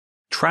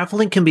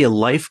Traveling can be a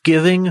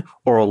life-giving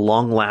or a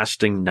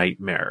long-lasting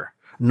nightmare.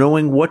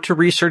 Knowing what to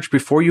research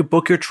before you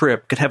book your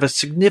trip can have a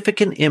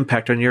significant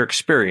impact on your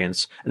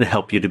experience and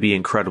help you to be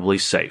incredibly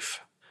safe.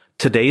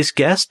 Today's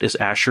guest is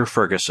Asher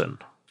Fergusson.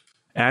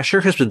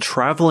 Asher has been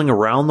traveling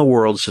around the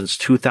world since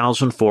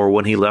 2004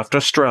 when he left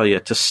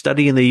Australia to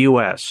study in the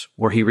U.S.,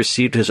 where he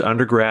received his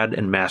undergrad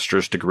and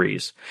master's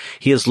degrees.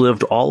 He has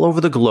lived all over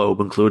the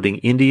globe, including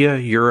India,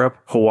 Europe,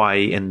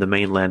 Hawaii, and the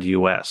mainland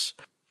U.S.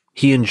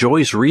 He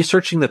enjoys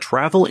researching the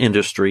travel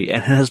industry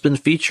and has been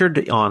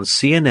featured on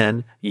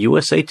CNN,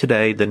 USA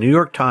Today, The New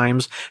York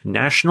Times,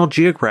 National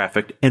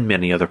Geographic, and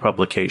many other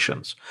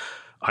publications.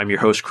 I'm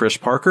your host, Chris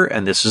Parker,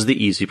 and this is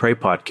the Easy Prey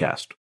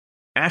Podcast.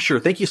 Asher,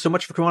 thank you so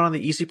much for coming on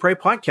the Easy Prey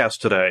Podcast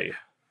today.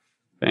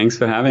 Thanks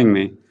for having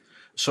me.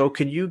 So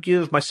can you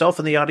give myself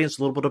and the audience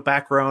a little bit of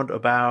background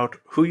about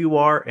who you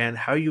are and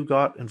how you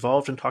got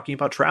involved in talking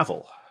about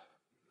travel?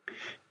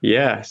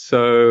 Yeah,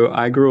 so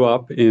I grew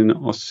up in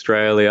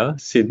Australia,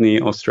 Sydney,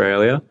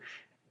 Australia.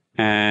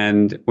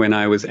 And when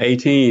I was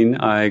 18,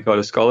 I got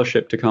a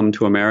scholarship to come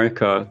to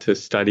America to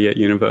study at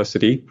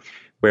university,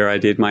 where I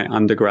did my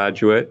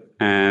undergraduate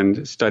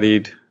and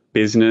studied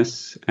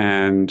business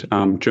and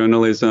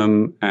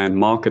journalism and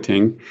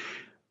marketing.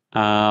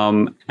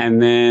 And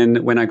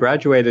then when I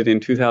graduated in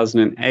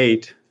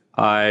 2008,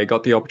 I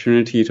got the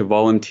opportunity to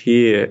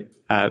volunteer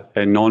at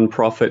a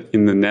nonprofit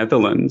in the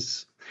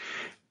Netherlands.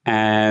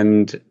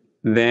 And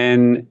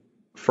then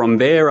from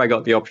there, I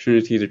got the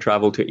opportunity to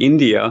travel to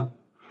India.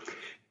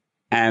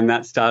 And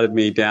that started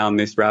me down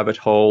this rabbit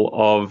hole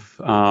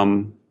of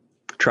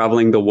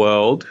traveling the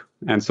world.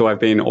 And so I've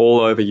been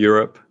all over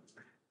Europe.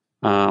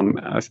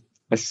 I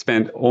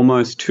spent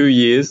almost 2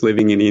 years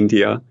living in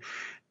India.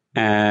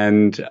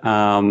 And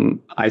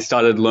I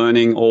started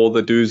learning all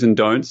the do's and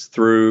don'ts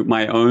through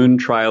my own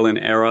trial and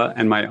error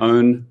and my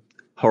own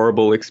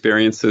horrible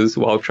experiences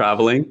while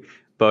traveling,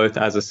 both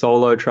as a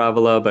solo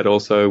traveler, but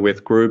also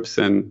with groups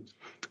and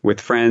with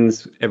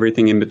friends,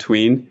 everything in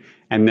between.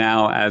 And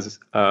now as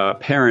a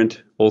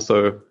parent,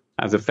 also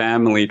as a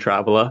family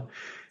traveler.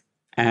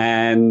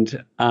 And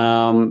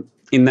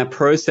in that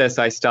process,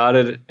 I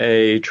started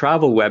a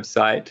travel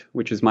website,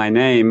 which is my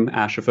name,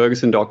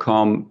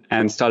 asherfergusson.com,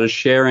 and started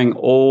sharing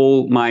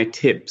all my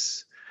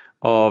tips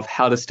of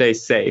how to stay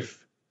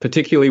safe,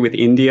 particularly with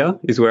India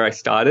is where I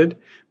started.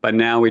 But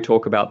now we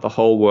talk about the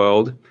whole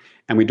world,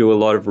 and we do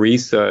a lot of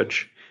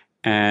research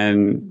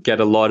and get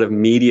a lot of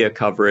media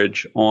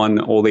coverage on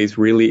all these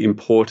really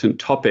important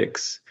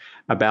topics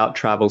about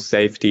travel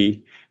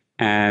safety.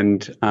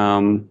 And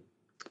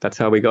that's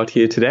how we got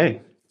here today.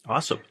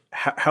 Awesome.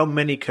 How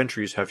many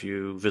countries have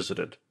you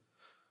visited?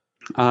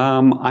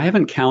 I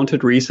haven't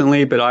counted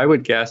recently, but I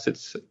would guess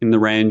it's in the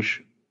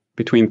range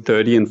between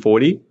 30 and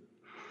 40.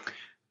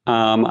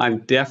 I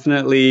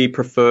definitely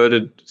prefer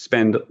to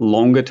spend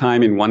longer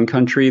time in one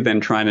country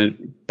than trying to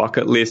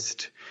bucket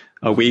list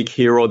a week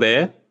here or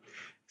there.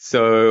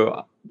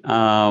 So,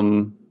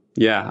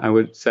 yeah, I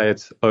would say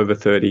it's over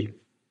 30.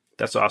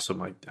 That's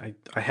awesome.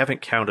 I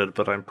haven't counted,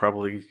 but I'm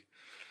probably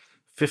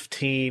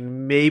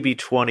 15, maybe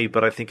 20,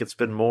 but I think it's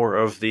been more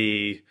of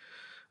the,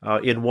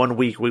 in 1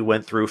 week, we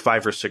went through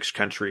 5 or 6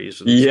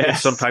 countries. And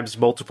sometimes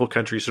multiple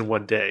countries in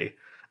one day.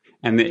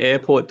 And the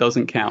airport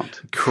doesn't count.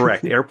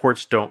 Correct.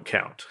 Airports don't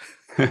count.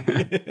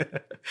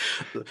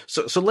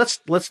 So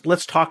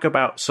let's talk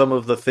about some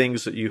of the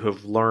things that you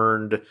have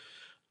learned.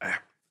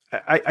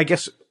 I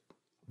guess,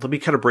 let me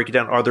kind of break it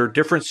down. Are there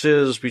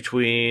differences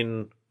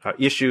between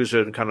issues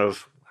and kind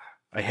of,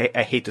 I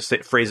hate to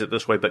phrase it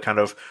this way, but kind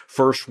of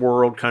first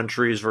world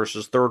countries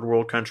versus third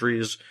world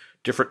countries,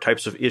 different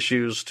types of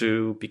issues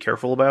to be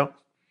careful about?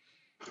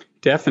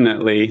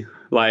 Definitely.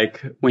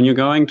 Like when you're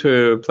going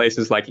to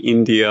places like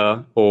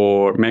India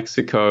or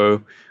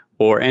Mexico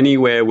or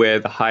anywhere where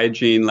the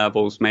hygiene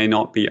levels may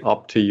not be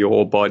up to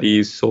your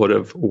body's sort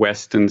of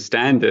Western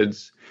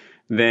standards,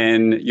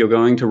 then you're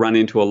going to run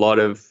into a lot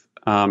of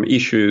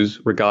issues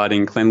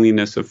regarding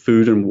cleanliness of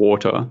food and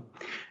water.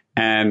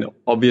 And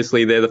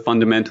obviously, they're the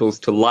fundamentals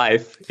to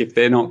life. If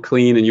they're not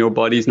clean and your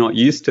body's not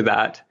used to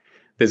that,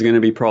 there's going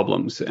to be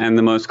problems. And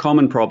the most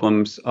common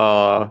problems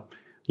are,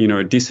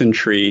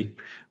 dysentery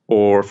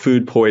or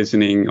food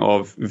poisoning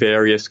of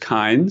various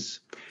kinds.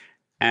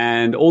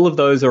 And all of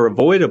those are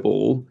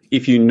avoidable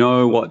if you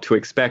know what to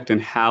expect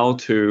and how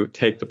to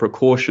take the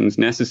precautions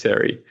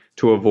necessary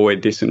to avoid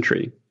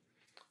dysentery.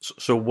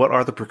 So what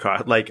are the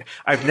precautions? Like,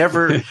 I've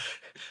never,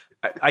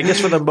 I guess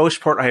for the most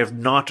part, I have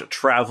not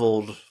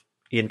traveled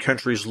in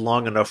countries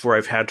long enough where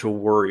I've had to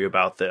worry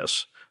about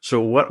this. So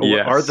what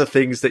are the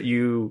things that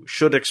you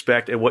should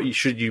expect and what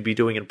should you be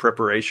doing in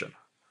preparation?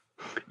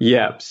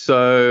 Yeah.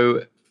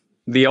 So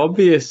the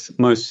obvious,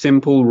 most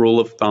simple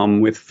rule of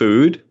thumb with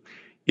food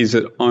is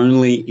that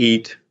only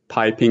eat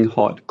piping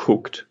hot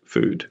cooked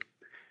food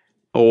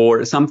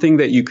or something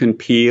that you can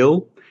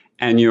peel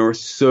and you're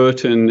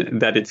certain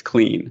that it's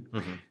clean.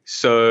 Mm-hmm.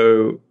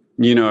 So,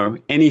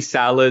 any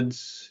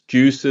salads,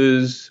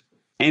 juices,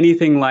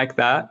 anything like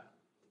that,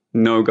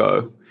 no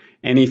go.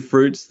 Any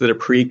fruits that are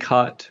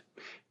pre-cut,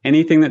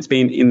 anything that's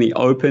been in the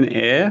open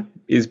air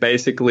is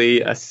basically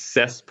a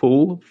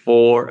cesspool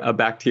for a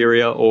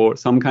bacteria or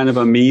some kind of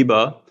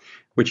amoeba,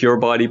 which your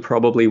body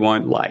probably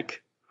won't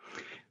like.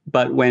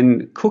 But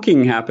when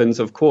cooking happens,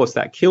 of course,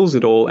 that kills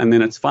it all, and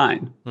then it's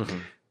fine.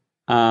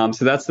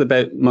 So that's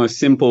the most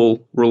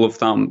simple rule of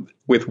thumb.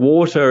 With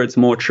water, it's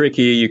more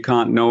tricky. You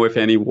can't know if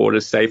any water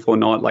is safe or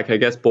not. Like, I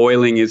guess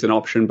boiling is an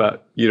option,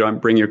 but you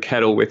don't bring your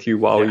kettle with you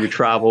while you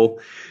travel.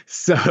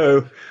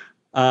 So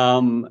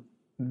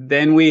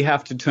then we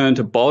have to turn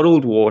to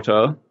bottled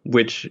water,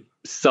 which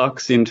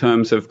sucks in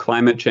terms of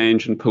climate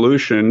change and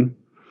pollution,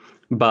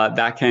 but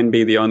that can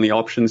be the only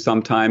option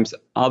sometimes.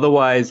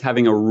 Otherwise,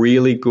 having a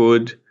really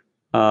good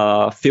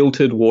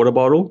filtered water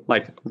bottle,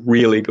 like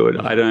really good.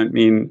 I don't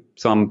mean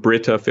some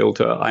Brita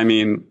filter. I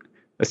mean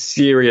a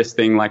serious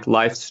thing, like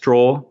Life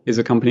Straw is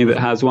a company that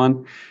has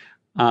one.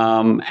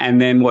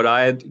 And then what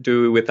I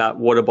do with that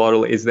water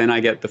bottle is then I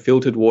get the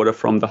filtered water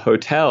from the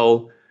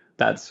hotel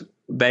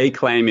they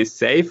claim is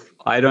safe.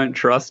 I don't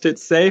trust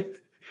it's safe.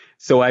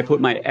 So I put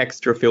my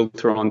extra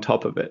filter on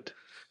top of it.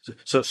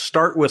 So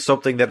start with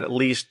something that at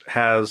least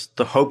has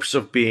the hopes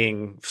of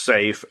being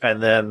safe,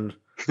 and then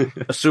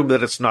assume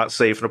that it's not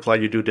safe and apply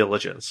your due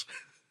diligence.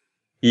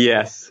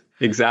 Yes,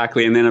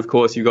 exactly. And then, of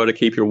course, you've got to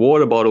keep your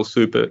water bottle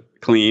super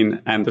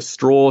clean and the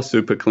straw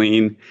super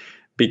clean,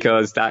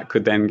 because that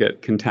could then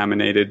get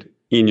contaminated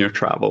in your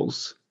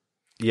travels.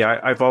 Yeah,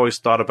 I've always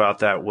thought about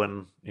that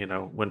when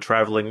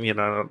traveling,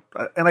 and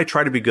I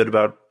try to be good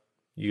about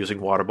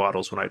using water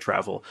bottles when I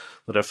travel.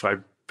 That if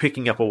I'm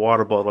picking up a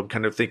water bottle, I'm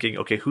kind of thinking,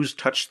 okay, who's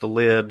touched the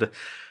lid?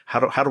 How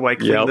do I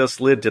clean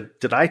this lid?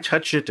 Did I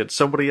touch it? Did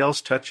somebody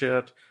else touch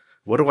it?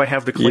 What do I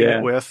have to clean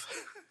it with?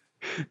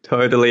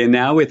 Totally. And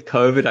now with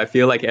COVID, I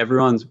feel like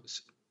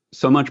everyone's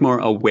so much more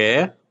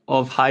aware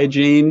of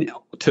hygiene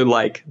to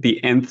like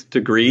the nth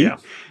degree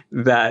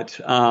that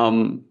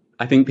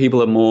I think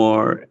people are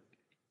more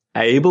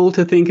able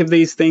to think of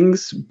these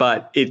things,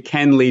 but it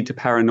can lead to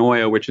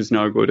paranoia, which is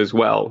no good as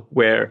well,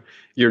 where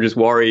you're just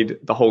worried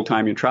the whole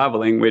time you're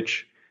traveling,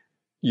 which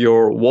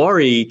your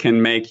worry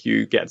can make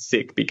you get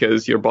sick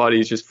because your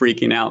body's just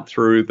freaking out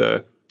through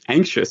the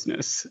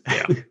anxiousness.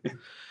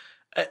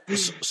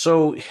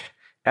 So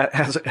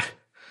we're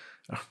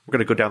going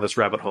to go down this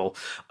rabbit hole.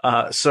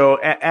 So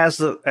as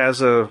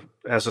a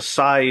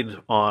side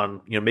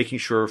on, making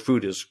sure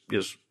food is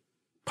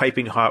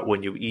piping hot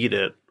when you eat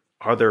it,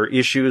 are there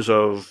issues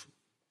of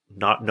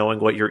not knowing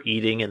what you're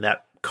eating and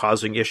that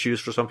causing issues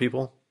for some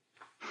people?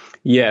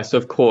 Yes,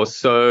 of course.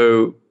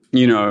 So,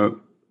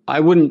 I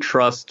wouldn't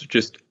trust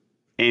just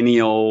any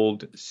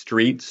old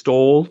street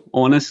stall,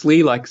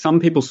 honestly. Like, some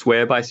people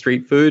swear by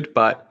street food,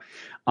 but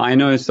I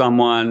know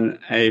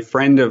a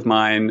friend of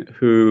mine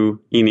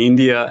who in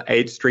India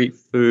ate street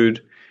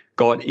food,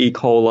 got E.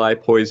 coli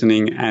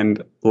poisoning,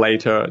 and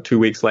 2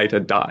 weeks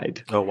later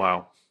died. Oh,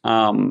 wow.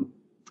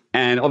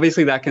 And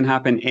obviously that can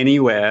happen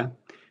anywhere.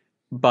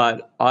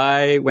 But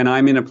when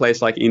I'm in a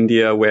place like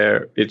India,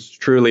 where it's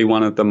truly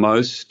one of the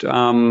most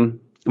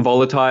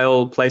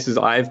volatile places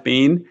I've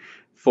been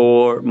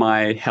for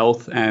my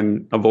health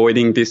and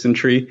avoiding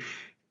dysentery,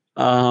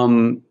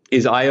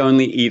 is I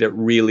only eat at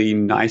really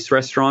nice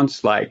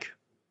restaurants, like,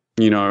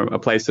 a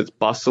place that's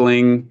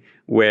bustling,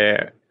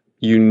 where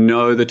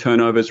the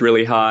turnover is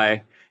really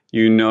high,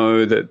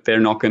 that they're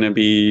not going to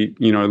be,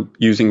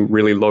 using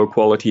really low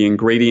quality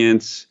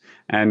ingredients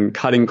and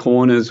cutting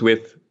corners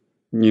with,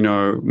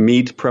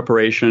 meat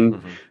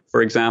preparation,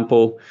 for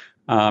example.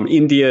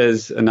 India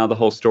is another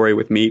whole story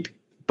with meat,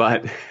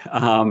 but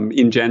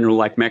in general,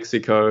 like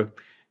Mexico,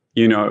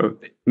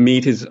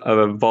 meat is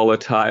a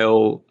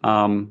volatile,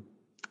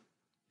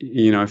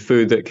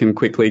 food that can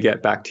quickly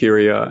get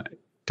bacteria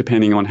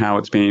depending on how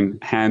it's being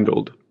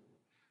handled.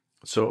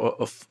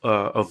 So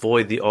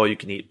avoid the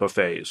all-you-can-eat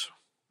buffets.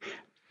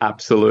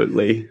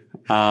 Absolutely.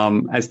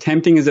 As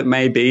tempting as it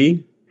may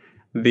be,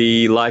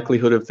 the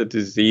likelihood of the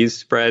disease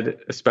spread,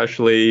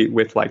 especially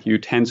with like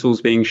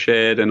utensils being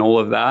shared and all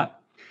of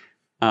that,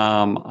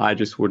 I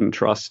just wouldn't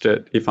trust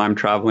it if I'm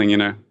traveling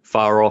in a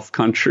far-off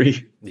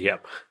country.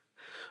 Yep.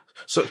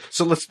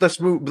 So let's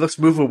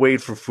move away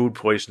from food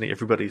poisoning,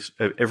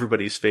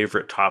 everybody's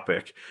favorite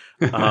topic.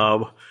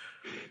 Are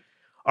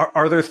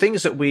there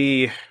things that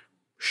we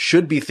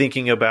should be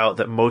thinking about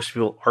that most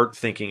people aren't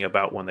thinking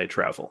about when they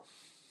travel?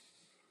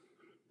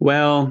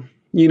 Well,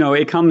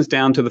 it comes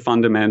down to the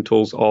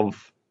fundamentals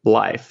of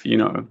life,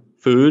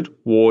 food,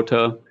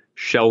 water,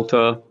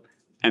 shelter,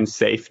 and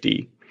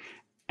safety.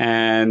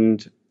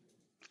 And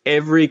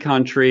every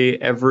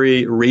country,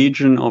 every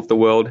region of the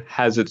world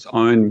has its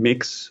own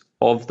mix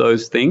of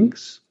those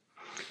things.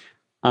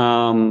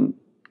 So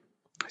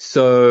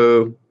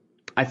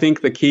I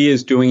think the key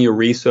is doing your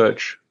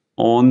research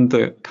on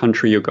the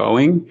country you're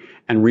going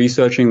and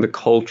researching the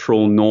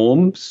cultural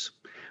norms,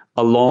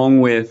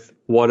 along with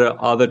what are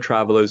other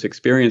travelers'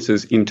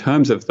 experiences in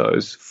terms of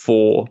those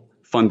four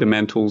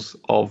fundamentals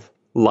of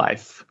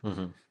life.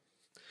 Mm-hmm.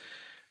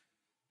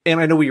 And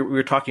I know we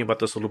were talking about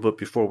this a little bit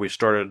before we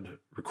started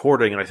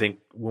recording, and I think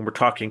when we're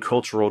talking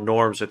cultural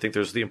norms, I think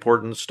there's the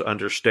importance to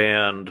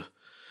understand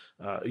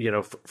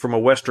from a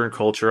Western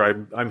culture,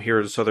 I'm here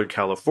in Southern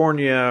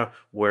California,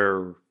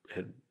 where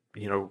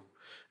you know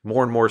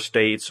more and more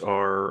states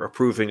are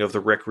approving of the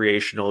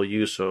recreational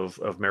use of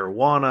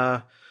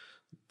marijuana.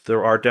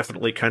 There are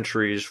definitely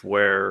countries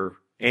where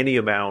any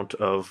amount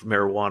of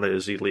marijuana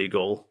is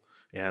illegal,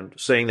 and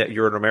saying that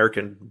you're an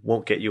American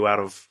won't get you out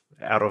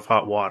of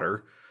hot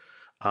water.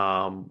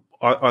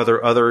 Are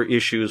there other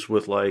issues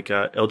with like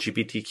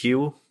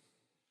LGBTQ?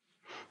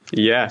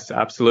 Yes,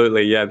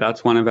 absolutely. Yeah,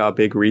 that's one of our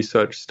big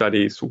research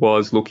studies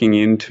was looking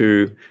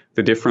into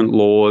the different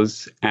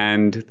laws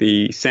and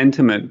the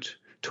sentiment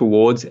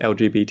towards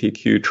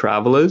LGBTQ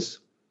travelers.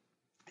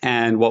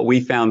 And what we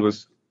found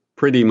was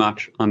pretty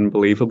much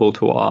unbelievable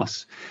to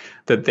us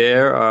that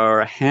there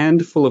are a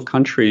handful of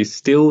countries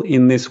still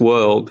in this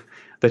world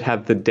that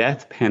have the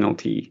death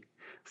penalty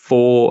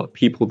for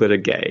people that are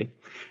gay.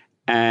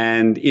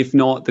 And if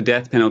not the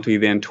death penalty,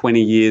 then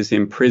 20 years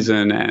in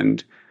prison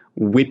and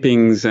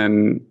whippings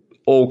and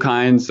all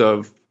kinds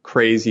of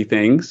crazy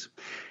things.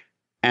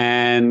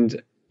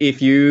 And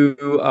if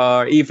you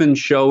are even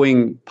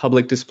showing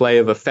public display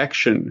of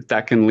affection,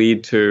 that can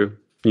lead to,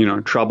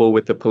 trouble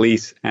with the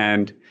police.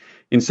 And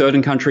in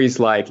certain countries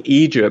like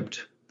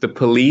Egypt, the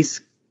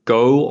police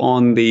go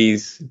on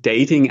these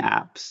dating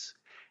apps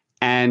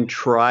and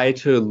try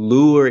to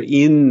lure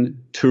in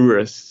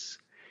tourists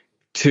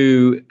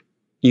to,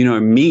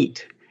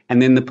 meet.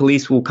 And then the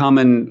police will come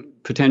and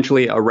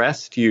potentially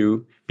arrest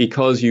you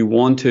because you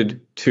wanted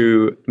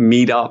to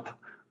meet up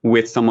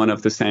with someone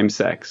of the same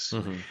sex.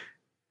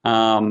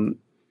 Mm-hmm.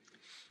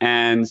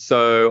 And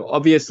so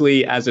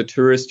obviously as a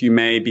tourist, you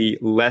may be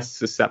less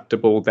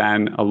susceptible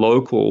than a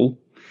local,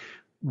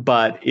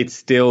 but it's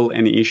still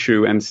an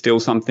issue and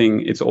still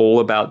something. It's all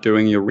about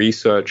doing your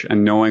research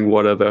and knowing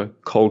what are the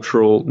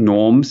cultural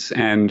norms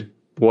and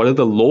what are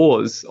the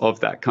laws of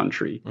that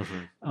country.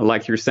 Mm-hmm.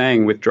 Like you're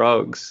saying with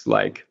drugs,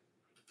 like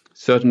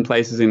certain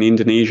places in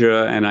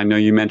Indonesia, and I know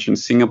you mentioned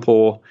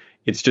Singapore,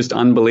 it's just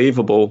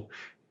unbelievable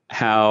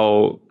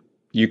how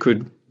you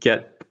could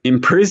get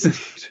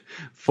imprisoned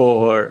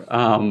for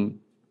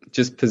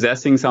just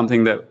possessing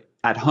something that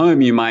at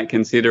home you might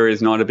consider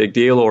is not a big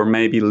deal or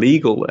maybe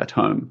legal at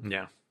home.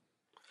 Yeah.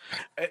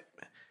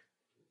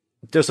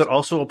 Does it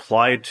also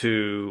apply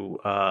to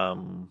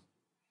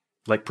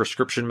like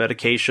prescription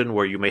medication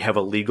where you may have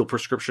a legal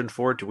prescription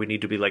for it? Do we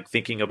need to be like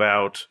thinking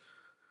about,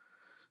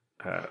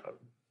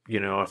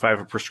 if I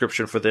have a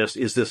prescription for this,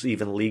 is this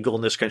even legal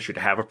in this country to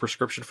have a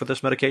prescription for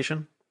this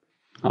medication?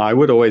 I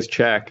would always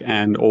check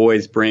and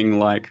always bring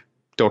like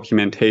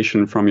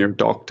documentation from your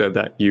doctor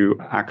that you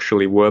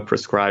actually were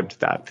prescribed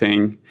that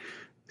thing.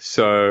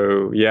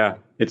 So yeah,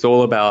 it's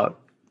all about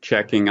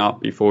checking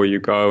up before you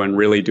go and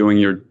really doing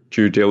your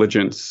due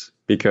diligence,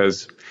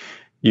 because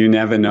you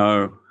never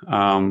know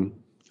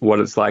what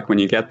it's like when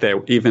you get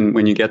there. Even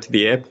when you get to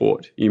the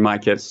airport, you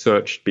might get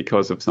searched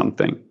because of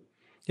something.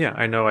 Yeah,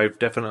 I know. I've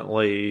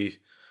definitely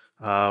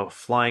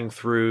flying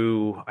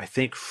through, I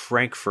think,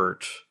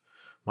 Frankfurt,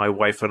 my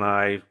wife and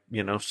I,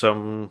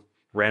 some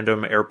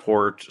random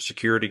airport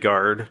security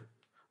guard,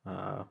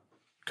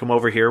 come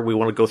over here. We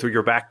want to go through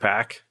your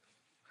backpack.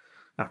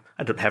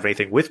 I don't have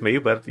anything with me,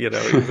 but,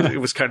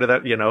 it was kind of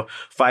that,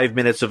 5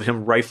 minutes of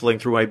him rifling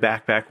through my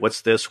backpack.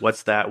 What's this?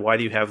 What's that? Why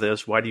do you have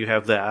this? Why do you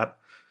have that?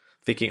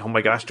 Thinking, oh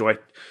my gosh,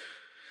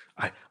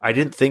 I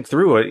didn't think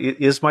through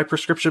it. Is my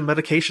prescription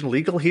medication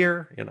legal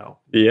here?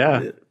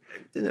 Yeah.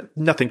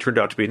 Nothing turned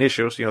out to be an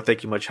issue. So,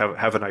 thank you much.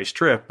 Have a nice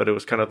trip. But it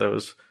was kind of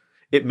those,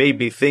 it made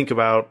me think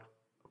about,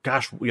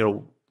 gosh,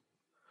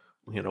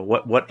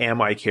 what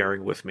am I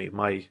carrying with me?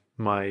 My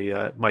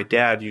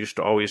dad used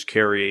to always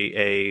carry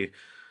a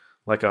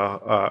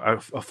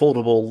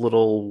foldable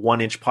little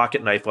 1-inch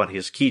pocket knife on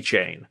his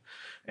keychain.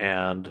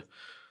 And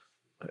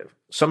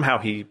somehow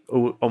he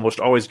almost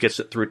always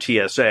gets it through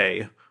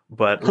TSA.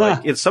 But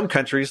like in some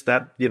countries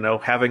that,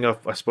 having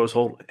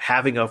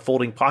a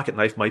folding pocket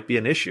knife might be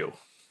an issue.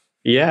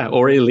 Yeah.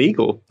 Or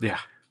illegal. Yeah.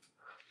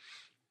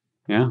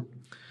 Yeah.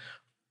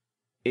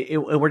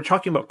 And we're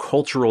talking about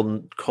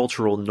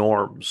cultural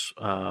norms.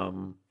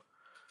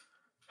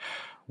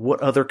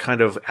 What other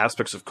kind of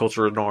aspects of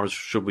cultural norms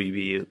should we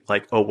be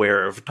like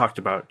aware of? Talked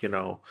about,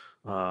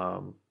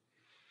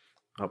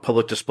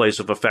 public displays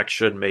of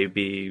affection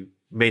may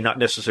not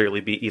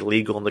necessarily be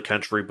illegal in the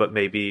country, but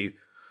maybe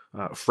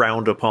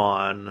frowned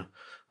upon.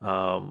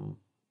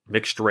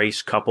 Mixed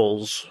race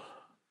couples.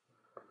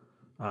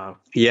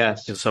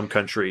 Yes. In some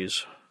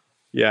countries.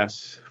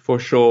 Yes, for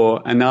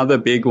sure. Another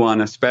big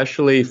one,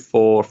 especially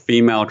for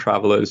female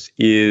travelers,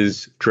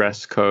 is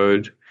dress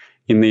code.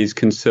 In these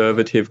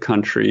conservative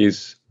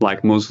countries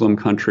like Muslim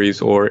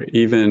countries or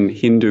even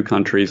Hindu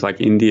countries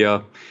like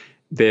India,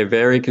 they're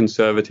very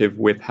conservative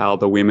with how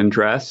the women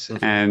dress,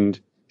 mm-hmm. and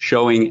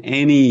showing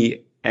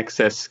any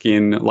excess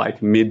skin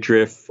like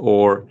midriff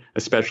or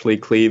especially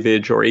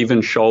cleavage or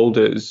even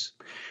shoulders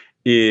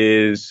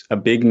is a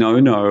big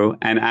no-no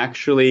and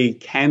actually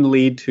can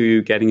lead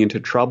to getting into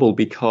trouble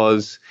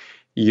because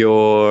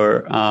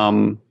your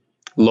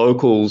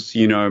locals,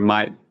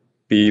 might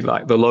be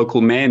like the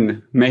local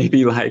men may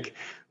be like,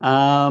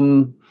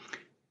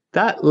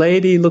 that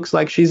lady looks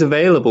like she's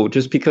available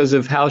just because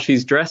of how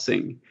she's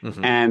dressing.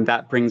 Hmm. And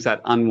that brings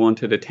that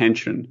unwanted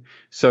attention.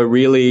 So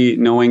really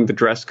knowing the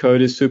dress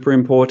code is super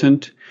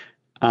important.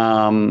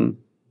 And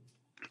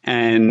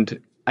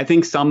I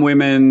think some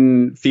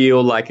women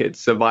feel like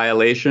it's a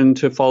violation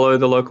to follow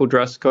the local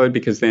dress code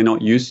because they're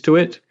not used to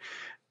it.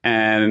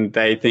 And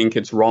they think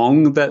it's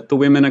wrong that the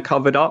women are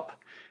covered up,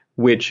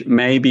 which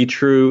may be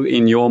true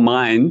in your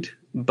mind,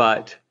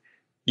 but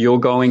you're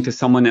going to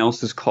someone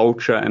else's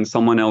culture and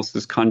someone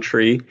else's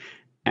country.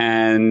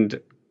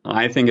 And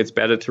I think it's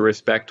better to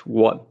respect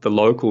what the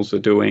locals are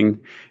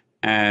doing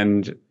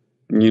and,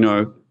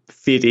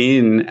 fit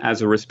in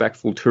as a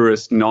respectful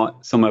tourist,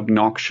 not some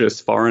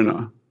obnoxious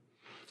foreigner.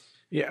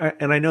 Yeah,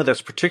 and I know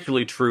that's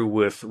particularly true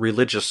with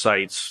religious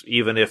sites,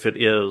 even if it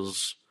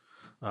is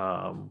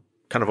kind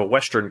of a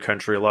Western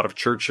country. A lot of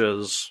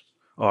churches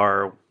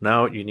are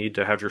now you need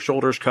to have your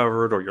shoulders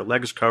covered or your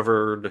legs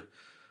covered.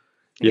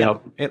 Yeah,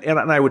 And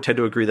I would tend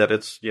to agree that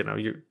it's,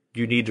 you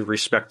need to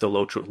respect the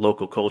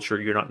local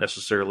culture. You're not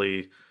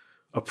necessarily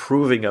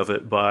approving of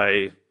it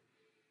by,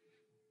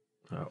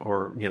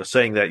 or,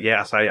 saying that,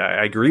 yes, I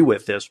agree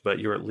with this, but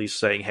you're at least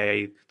saying,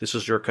 hey, this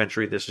is your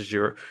country. This is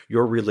your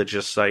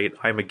religious site.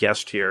 I'm a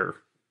guest here.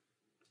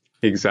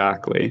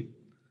 exactly.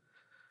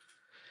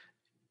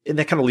 And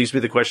that kind of leads me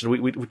to the question.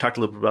 We talked a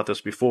little bit about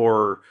this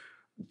before.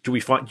 Do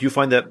you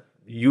find that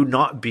you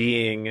not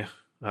being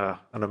an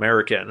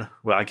American,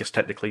 well, I guess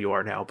technically you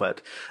are now,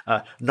 but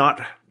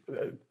not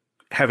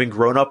having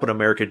grown up in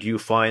America, do you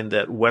find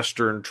that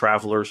Western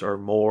travelers are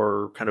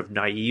more kind of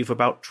naive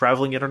about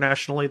traveling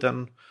internationally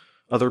than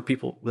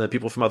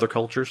people from other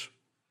cultures?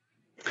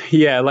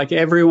 Yeah, like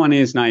everyone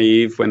is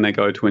naive when they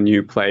go to a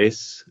new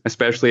place,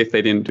 especially if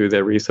they didn't do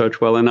their research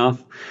well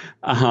enough.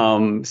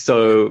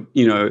 So,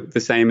 the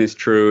same is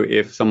true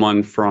if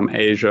someone from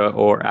Asia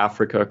or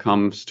Africa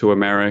comes to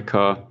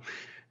America,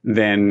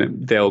 then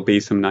there'll be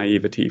some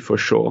naivety for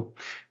sure.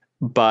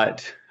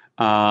 But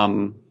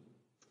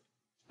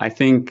I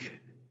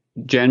think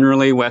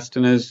generally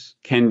Westerners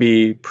can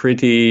be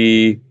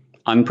pretty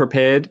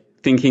unprepared,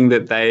 thinking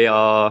that they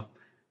are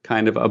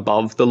kind of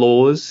above the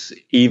laws,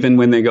 even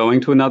when they're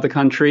going to another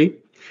country.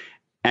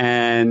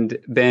 And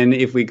then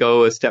if we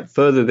go a step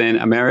further, then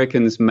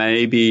Americans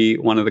may be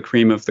one of the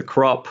cream of the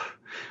crop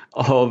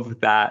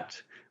of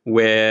that,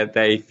 where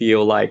they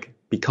feel like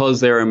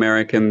because they're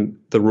American,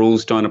 the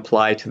rules don't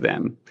apply to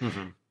them.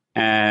 Mm-hmm.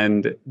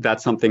 And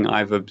that's something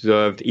I've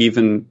observed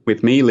even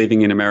with me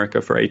living in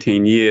America for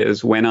 18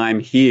 years. When I'm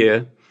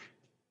here,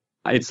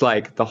 it's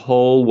like the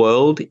whole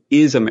world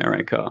is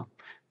America.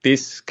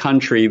 This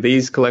country,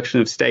 these collection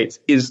of states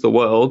is the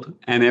world,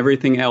 and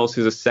everything else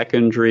is a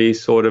secondary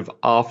sort of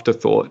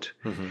afterthought.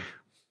 Mm-hmm.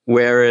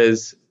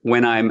 Whereas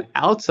when I'm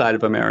outside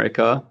of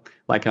America,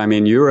 like I'm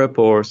in Europe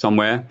or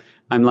somewhere,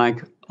 I'm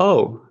like,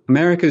 oh,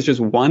 America is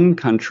just one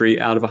country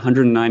out of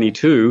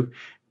 192,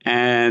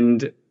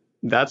 and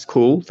that's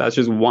cool. That's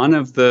just one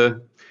of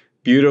the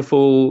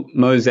beautiful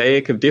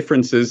mosaic of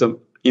differences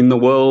in the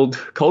world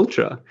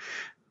culture.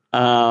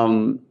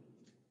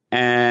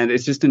 And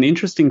it's just an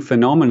interesting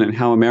phenomenon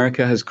how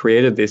America has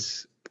created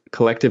this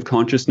collective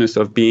consciousness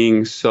of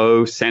being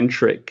so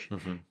centric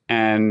mm-hmm.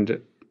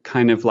 and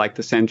kind of like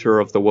the center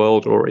of the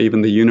world or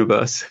even the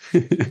universe.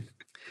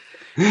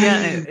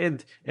 Yeah,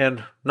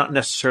 and not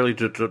necessarily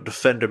to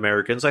defend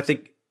Americans. I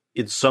think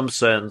in some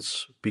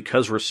sense,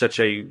 because we're such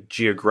a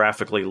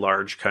geographically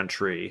large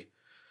country,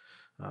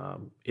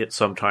 it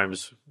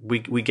sometimes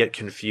we get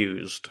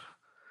confused.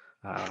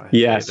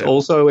 Yes.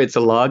 Also, it's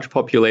a large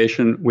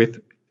population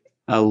with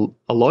a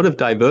lot of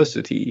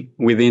diversity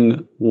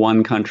within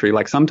one country.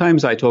 Like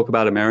sometimes I talk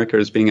about America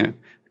as being a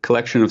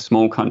collection of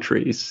small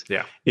countries.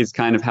 Yeah, is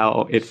kind of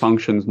how it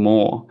functions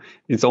more.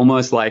 It's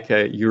almost like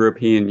a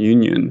European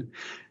Union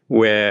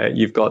where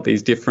you've got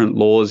these different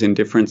laws in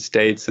different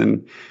states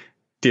and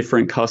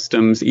different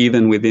customs,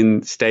 even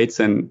within states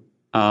and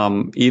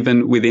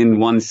even within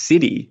one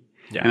city.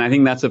 Yeah. And I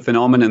think that's a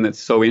phenomenon that's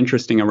so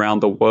interesting around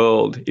the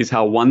world is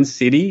how one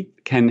city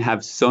can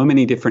have so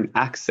many different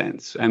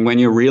accents. And when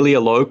you're really a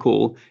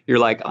local, you're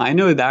like, I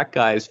know that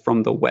guy's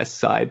from the West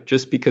Side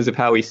just because of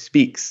how he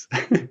speaks.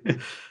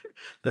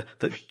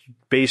 the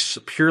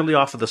based purely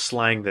off of the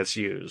slang that's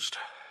used.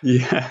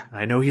 Yeah.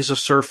 I know he's a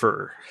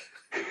surfer.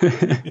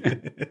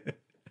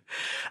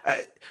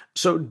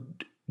 So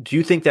do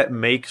you think that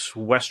makes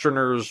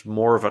Westerners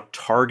more of a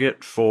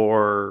target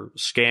for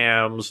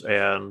scams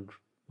and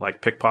like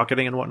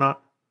pickpocketing and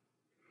whatnot?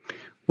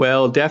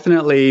 Well,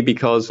 definitely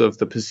because of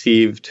the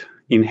perceived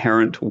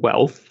inherent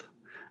wealth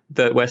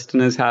that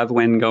Westerners have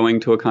when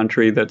going to a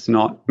country that's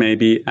not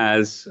maybe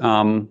as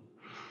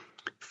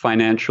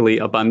financially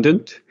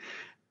abundant.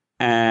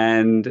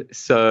 And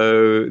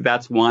so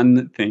that's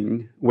one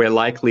thing. We're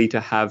likely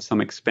to have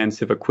some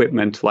expensive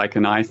equipment like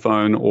an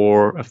iPhone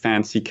or a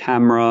fancy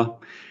camera.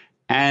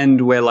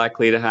 And we're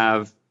likely to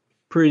have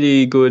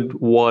pretty good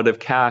wad of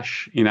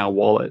cash in our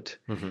wallet.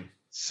 Mm-hmm.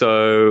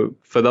 So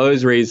for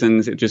those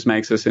reasons, it just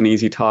makes us an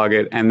easy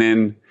target. And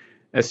then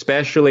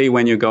especially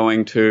when you're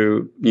going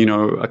to,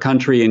 a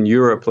country in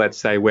Europe, let's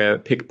say, where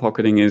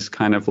pickpocketing is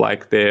kind of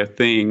like their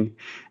thing.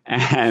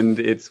 And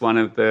it's one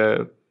of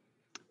the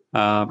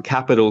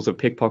capitals of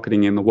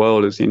pickpocketing in the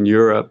world is in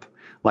Europe,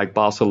 like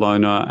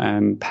Barcelona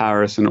and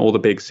Paris and all the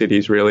big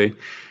cities, really.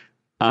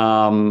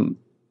 Then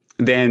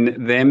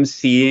them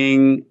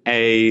seeing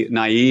a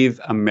naive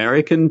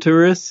American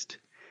tourist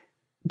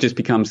just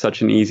becomes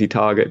such an easy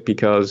target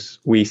because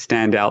we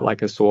stand out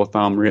like a sore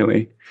thumb,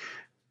 really.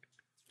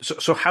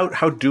 So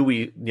how do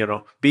we,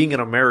 being an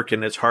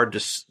American, it's hard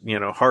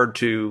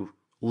to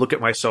look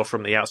at myself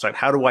from the outside.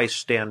 How do I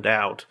stand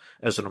out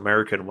as an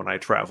American when I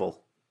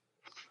travel?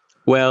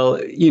 Well,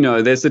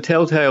 there's the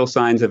telltale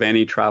signs of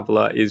any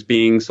traveler is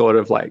being sort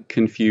of like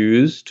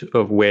confused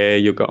of where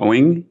you're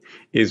going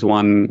is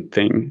one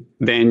thing.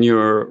 Then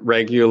you're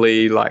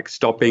regularly like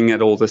stopping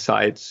at all the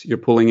sites. You're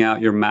pulling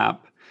out your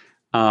map.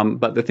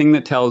 But the thing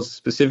that tells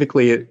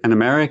specifically an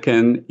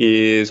American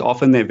is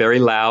often they're very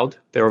loud.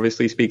 They're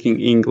obviously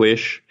speaking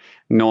English,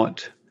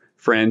 not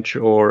French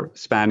or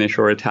Spanish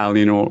or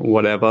Italian or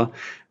whatever.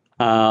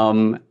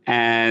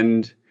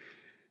 And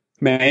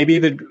maybe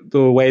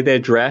the way they're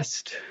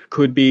dressed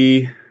could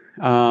be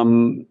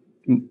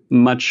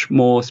much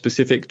more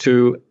specific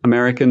to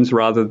Americans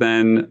rather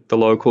than the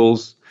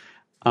locals.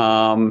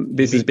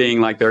 This is being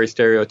like very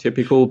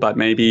stereotypical, but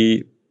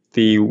maybe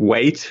the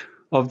weight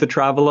of the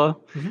traveler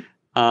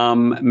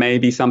may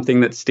be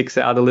something that sticks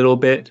out a little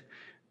bit.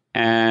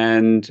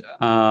 And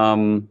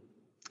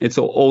it's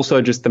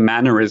also just the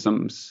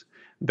mannerisms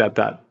that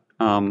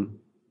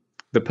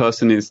the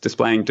person is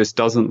displaying just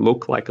doesn't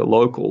look like a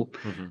local.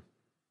 Mm-hmm.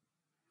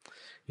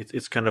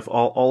 It's kind of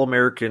all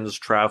Americans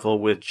travel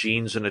with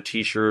jeans and a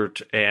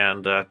t-shirt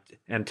and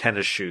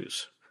tennis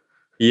shoes.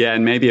 Yeah,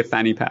 and maybe a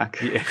fanny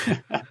pack. Yeah.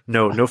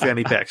 No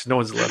fanny packs. No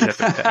one's allowed to have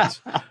fanny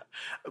packs.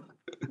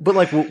 But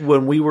like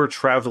when we were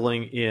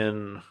traveling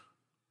in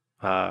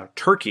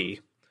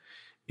Turkey,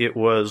 it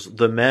was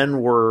the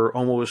men were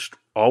almost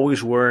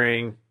always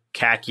wearing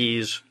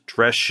khakis,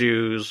 dress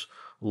shoes,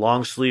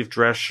 long sleeve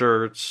dress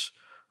shirts,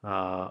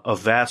 a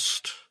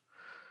vest,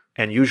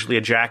 and usually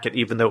a jacket,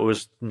 even though it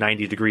was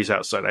 90 degrees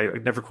outside. I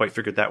never quite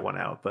figured that one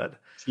out, but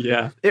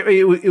yeah,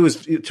 it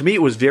was to me,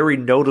 it was very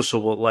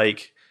noticeable.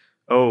 Like,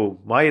 oh,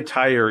 my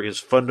attire is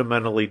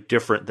fundamentally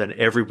different than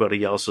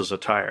everybody else's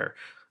attire.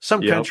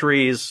 Some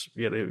countries,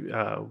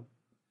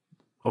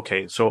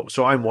 okay, so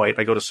I'm white.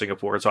 I go to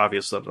Singapore. It's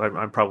obvious that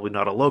I'm probably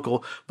not a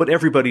local, but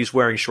everybody's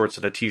wearing shorts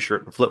and a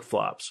t-shirt and flip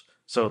flops.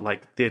 So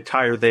like the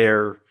attire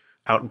there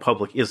out in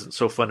public isn't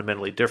so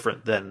fundamentally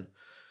different than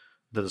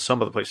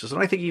some of the places.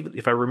 And I think even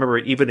if I remember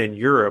it, even in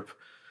Europe,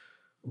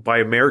 by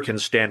American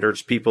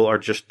standards, people are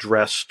just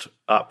dressed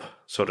up,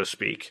 so to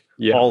speak,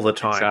 all the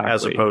time, exactly,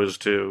 as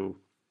opposed to,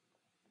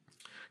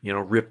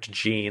 ripped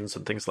jeans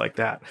and things like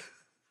that.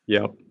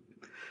 Yep.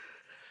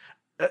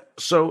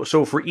 So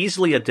if we're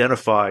easily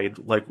identified,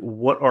 like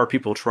what are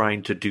people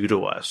trying to do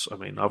to us? I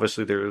mean,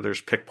 obviously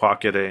there's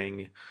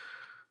pickpocketing.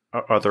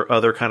 Are there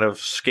other kind of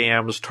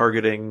scams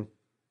targeting?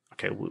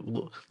 Okay,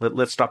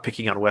 let's stop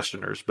picking on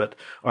Westerners, but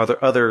are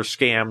there other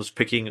scams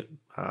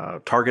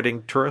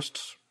targeting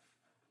tourists?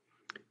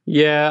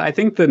 Yeah, I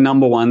think the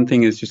number one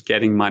thing is just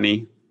getting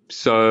money.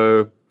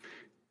 So,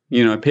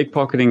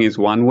 pickpocketing is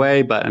one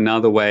way, but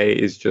another way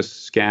is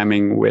just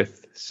scamming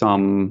with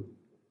some,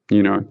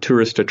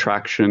 tourist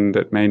attraction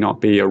that may not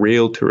be a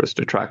real tourist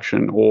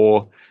attraction,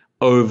 or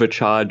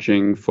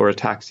overcharging for a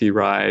taxi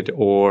ride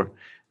or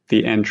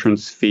the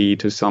entrance fee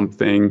to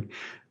something.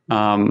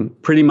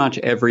 Pretty much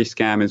every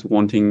scam is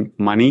wanting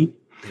money.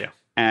 Yeah.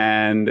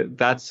 And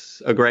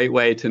that's a great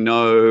way to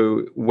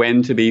know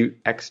when to be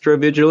extra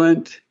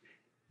vigilant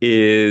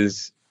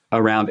is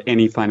around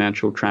any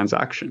financial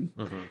transaction.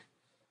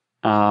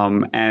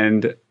 Mm-hmm.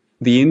 And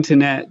the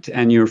internet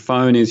and your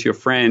phone is your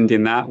friend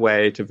in that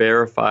way to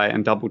verify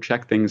and double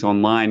check things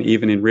online,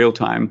 even in real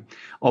time.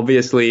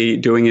 Obviously,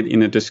 doing it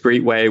in a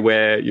discreet way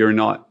where you're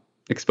not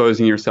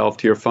exposing yourself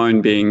to your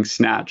phone being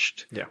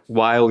snatched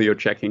while you're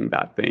checking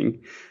that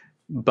thing.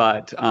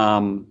 But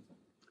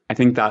I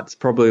think that's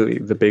probably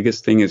the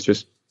biggest thing is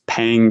just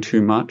paying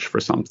too much for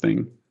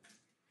something.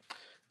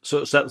 So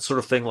it's that sort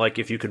of thing, like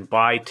if you can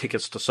buy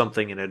tickets to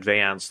something in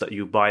advance, that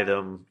you buy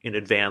them in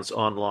advance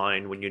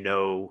online when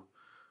you're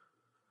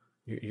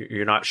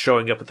not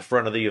showing up at the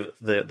front of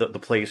the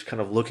place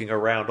kind of looking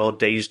around all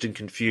dazed and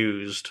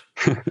confused.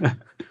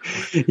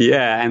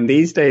 Yeah, and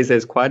these days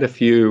there's quite a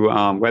few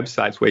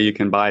websites where you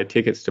can buy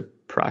tickets to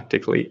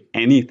practically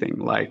anything,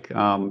 like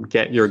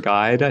Get Your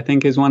Guide, I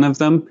think, is one of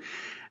them.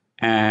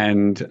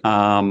 And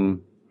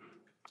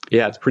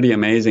yeah, it's pretty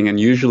amazing. And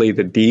usually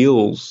the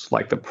deals,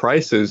 like the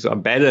prices, are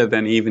better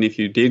than even if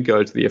you did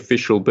go to the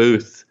official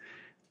booth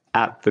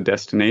at the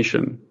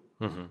destination.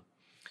 Mm-hmm.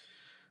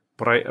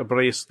 But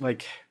I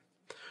like,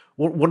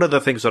 one of the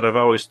things that I've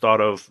always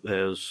thought of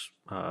as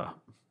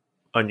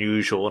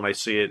unusual, and I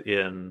see it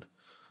in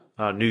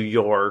New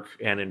York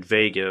and in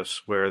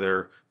Vegas, where there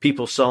are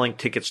people selling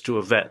tickets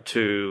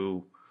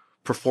to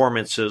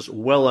performances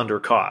well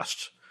under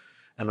cost.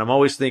 And I'm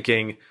always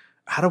thinking,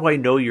 how do I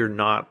know you're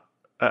not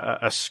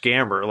a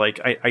scammer. Like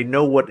I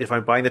know what, if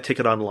I'm buying the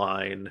ticket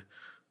online,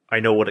 I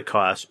know what it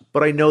costs,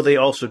 but I know they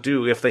also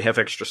do, if they have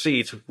extra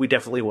seats, we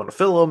definitely want to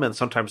fill them. And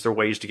sometimes there are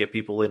ways to get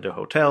people into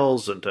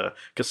hotels and to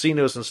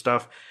casinos and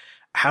stuff.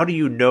 How do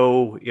you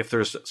know if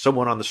there's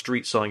someone on the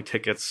street selling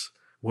tickets,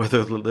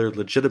 whether they're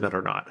legitimate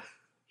or not?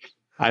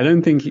 I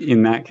don't think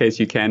in that case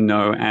you can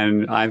know.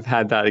 And I've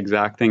had that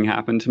exact thing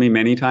happen to me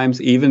many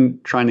times, even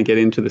trying to get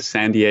into the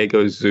San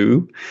Diego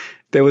Zoo.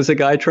 There was a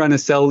guy trying to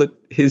sell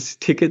his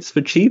tickets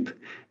for cheap.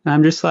 And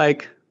I'm just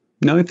like,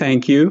 no,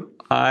 thank you.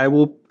 I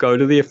will go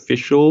to the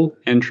official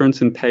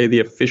entrance and pay the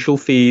official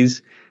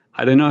fees.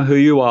 I don't know who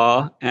you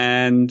are,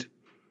 and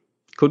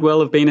could well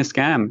have been a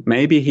scam.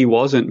 Maybe he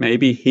wasn't.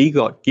 Maybe he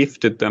got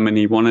gifted them and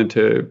he wanted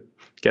to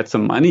get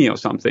some money or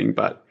something.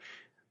 But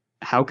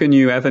how can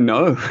you ever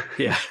know?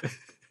 Yeah.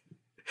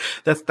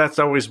 That's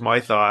always my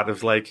thought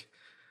of like,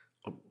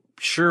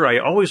 sure, I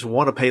always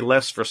want to pay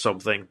less for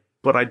something,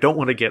 but I don't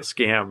want to get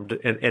scammed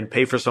and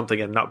pay for something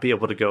and not be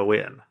able to go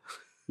in.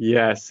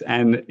 Yes,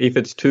 and if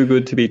it's too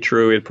good to be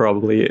true, it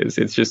probably is.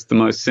 It's just the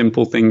most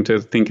simple thing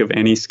to think of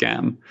any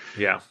scam.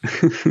 Yeah.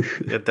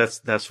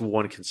 That's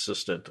one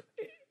consistent.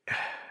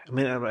 I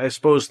mean, I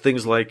suppose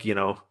things like,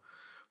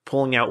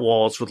 pulling out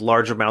wallets with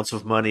large amounts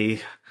of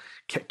money,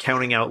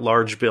 counting out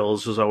large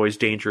bills is always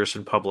dangerous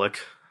in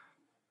public.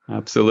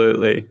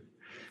 Absolutely.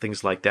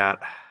 Things like that.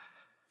 I'm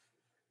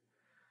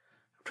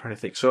trying to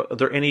think. So are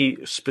there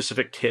any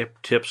specific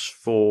tips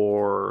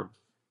for,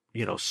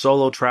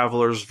 solo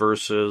travelers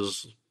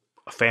versus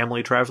a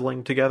family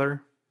traveling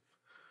together,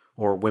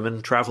 or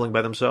women traveling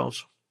by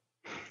themselves?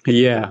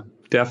 Yeah,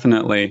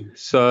 definitely.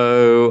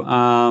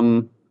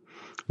 So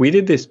we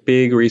did this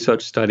big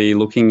research study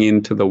looking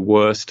into the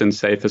worst and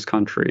safest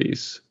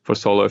countries for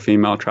solo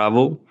female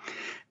travel.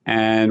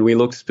 And we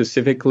looked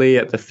specifically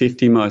at the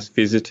 50 most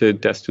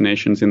visited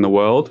destinations in the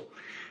world.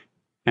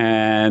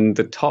 And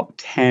the top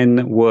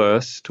 10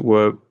 worst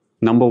were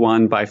number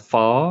one by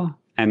far,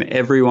 and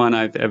everyone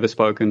I've ever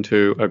spoken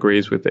to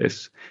agrees with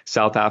this: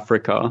 South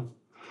Africa,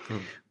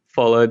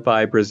 followed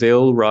by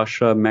Brazil,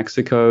 Russia,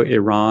 Mexico,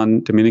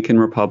 Iran, Dominican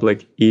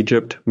Republic,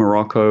 Egypt,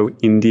 Morocco,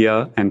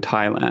 India, and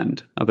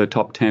Thailand are the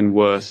top 10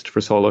 worst for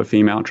solo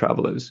female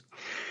travelers.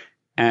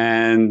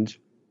 And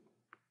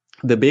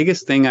the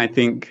biggest thing, I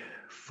think,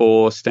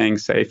 for staying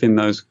safe in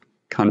those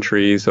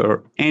countries,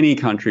 or any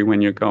country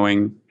when you're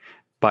going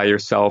by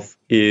yourself,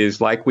 is,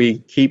 like we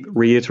keep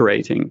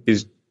reiterating,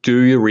 is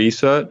do your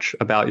research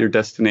about your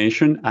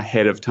destination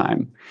ahead of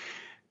time.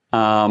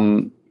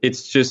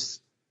 It's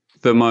just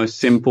the most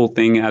simple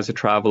thing as a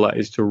traveler,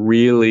 is to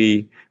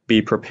really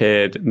be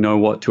prepared, know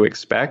what to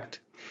expect.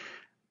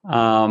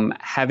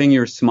 Having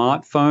your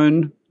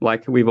smartphone,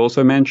 like we've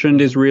also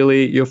mentioned, is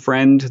really your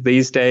friend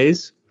these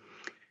days.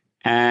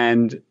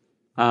 And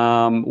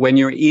when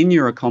you're in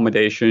your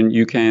accommodation,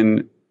 you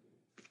can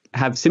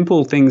have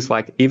simple things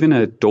like even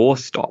a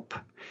doorstop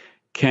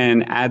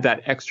can add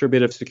that extra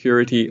bit of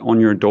security on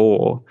your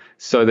door,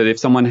 so that if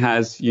someone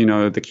has,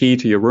 the key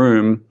to your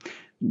room,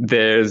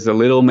 there's a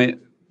little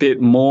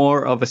bit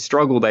more of a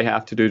struggle they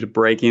have to do to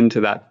break into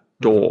that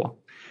door.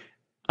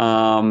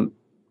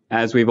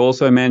 As we've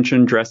also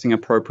mentioned, dressing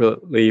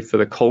appropriately for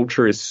the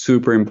culture is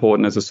super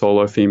important as a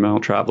solo female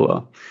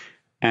traveler,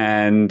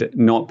 and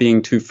not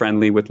being too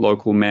friendly with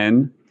local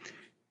men,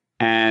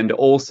 and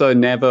also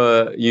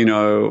never,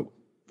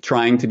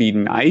 trying to be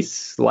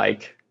nice.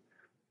 Like,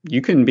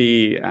 you can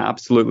be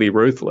absolutely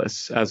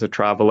ruthless as a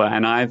traveler,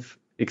 and I've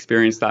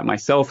experienced that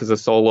myself as a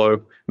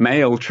solo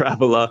male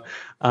traveler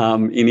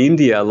in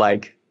India.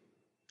 Like,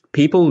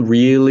 people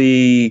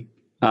really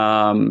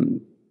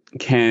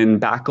can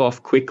back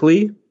off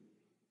quickly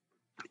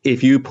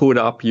if you put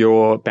up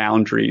your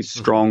boundaries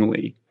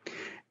strongly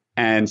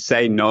and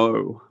say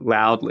no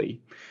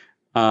loudly.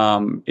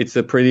 It's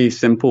a pretty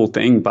simple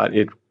thing, but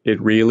it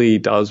really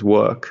does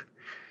work.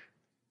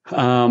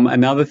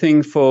 Another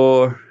thing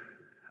for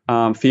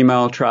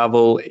female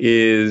travel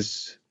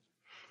is,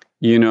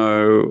 if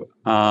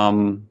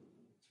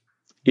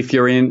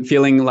you're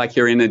feeling like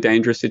you're in a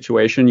dangerous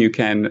situation, you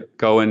can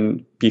go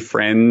and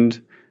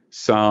befriend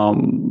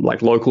some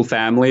like local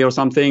family or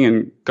something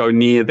and go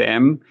near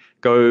them.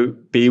 Go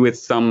be with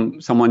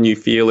someone you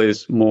feel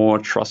is more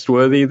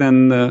trustworthy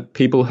than the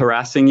people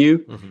harassing you.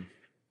 Mm-hmm.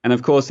 And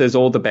of course, there's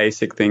all the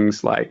basic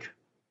things like,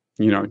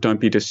 don't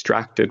be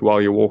distracted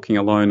while you're walking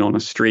alone on a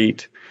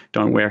street.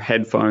 Don't wear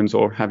headphones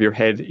or have your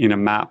head in a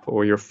map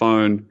or your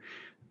phone.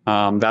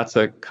 That's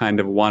a kind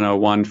of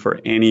 101 for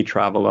any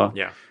traveler.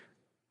 Yeah.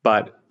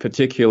 But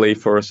particularly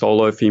for a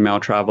solo female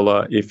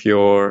traveler, if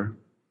you're,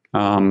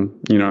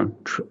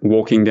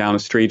 walking down a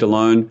street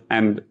alone,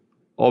 and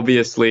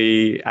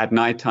obviously at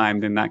nighttime,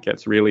 then that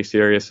gets really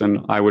serious.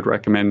 And I would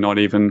recommend not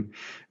even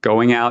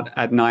going out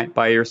at night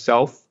by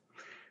yourself.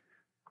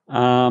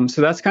 So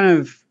that's kind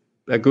of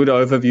a good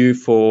overview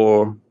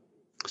for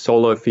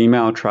solo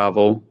female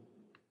travel.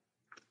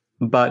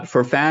 But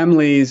for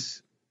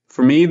families,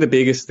 for me, the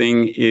biggest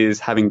thing is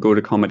having good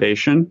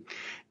accommodation.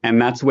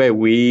 And that's where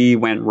we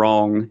went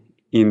wrong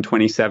in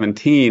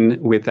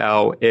 2017 with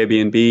our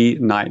Airbnb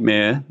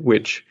nightmare,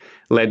 which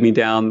led me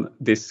down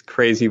this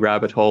crazy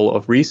rabbit hole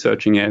of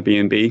researching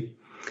Airbnb.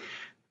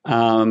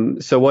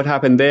 So what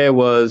happened there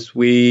was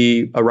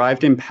we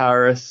arrived in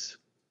Paris,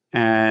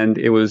 and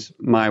it was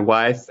my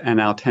wife and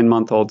our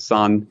 10-month-old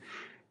son.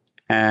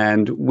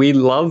 And we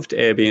loved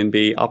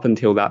Airbnb up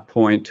until that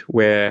point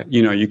where,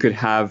 you know, you could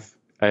have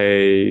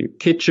a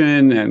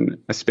kitchen and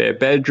a spare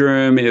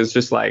bedroom. It was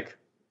just like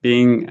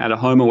being at a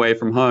home away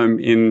from home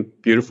in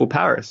beautiful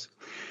Paris.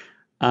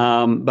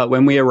 But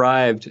when we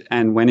arrived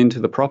and went into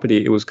the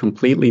property, it was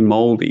completely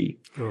moldy.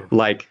 Oh.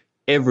 Like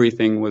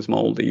everything was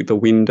moldy, the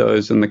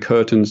windows and the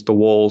curtains, the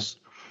walls.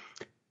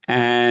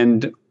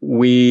 And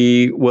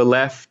we were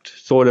left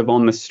sort of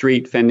on the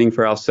street fending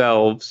for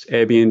ourselves.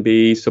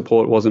 Airbnb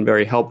support wasn't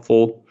very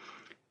helpful.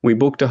 We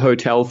booked a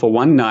hotel for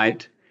one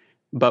night,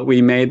 but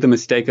we made the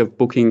mistake of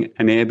booking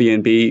an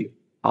Airbnb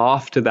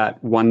after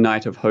that one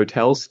night of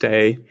hotel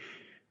stay.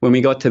 When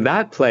we got to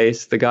that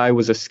place, the guy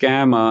was a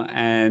scammer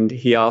and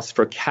he asked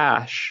for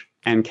cash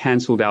and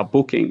canceled our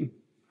booking.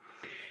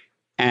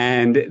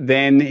 And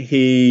then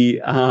we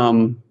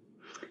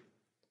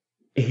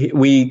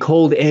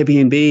called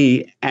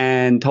Airbnb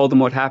and told them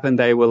what happened.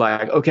 They were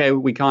like, okay,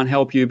 we can't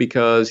help you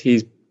because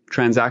he's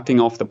transacting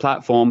off the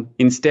platform.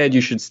 Instead,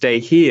 you should stay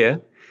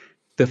here.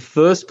 The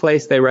first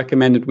place they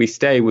recommended we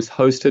stay was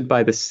hosted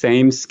by the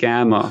same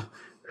scammer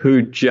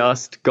who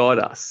just got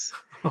us.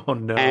 Oh,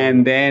 no.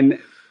 And then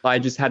I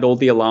just had all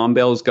the alarm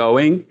bells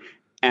going,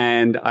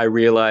 and I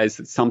realized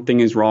that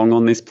something is wrong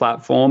on this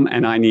platform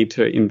and I need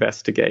to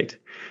investigate.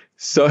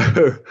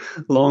 So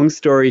long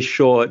story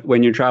short,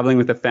 when you're traveling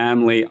with a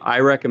family, I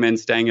recommend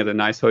staying at a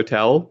nice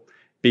hotel,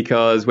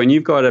 because when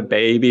you've got a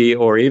baby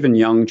or even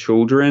young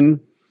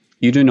children,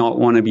 you do not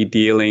want to be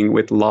dealing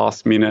with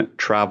last minute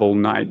travel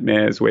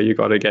nightmares where you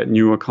got to get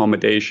new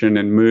accommodation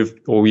and move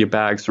all your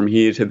bags from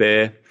here to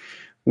there.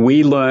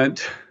 We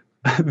learnt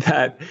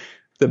that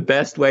the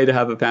best way to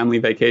have a family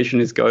vacation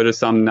is go to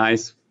some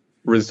nice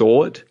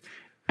resort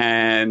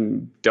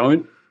and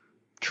don't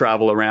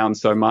travel around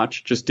so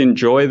much. Just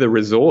enjoy the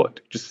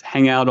resort. Just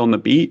hang out on the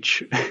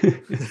beach.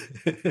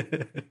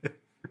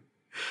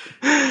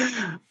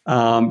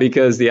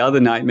 Because the other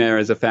nightmare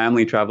as a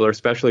family traveler,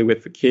 especially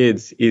with the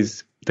kids,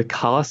 is the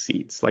car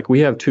seats. Like,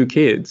 we have 2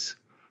 kids.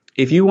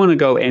 If you want to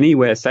go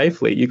anywhere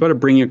safely, you got to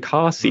bring your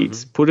car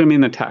seats, put them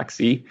in a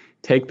taxi,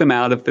 take them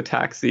out of the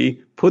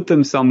taxi, put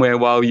them somewhere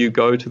while you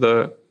go to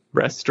the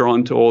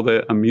restaurant or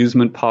the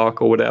amusement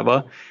park or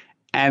whatever,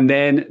 and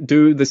then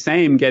do the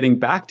same getting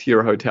back to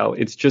your hotel.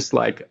 It's just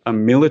like a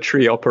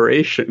military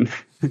operation.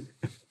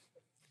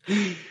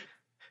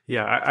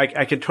 Yeah,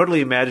 I can totally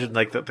imagine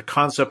like the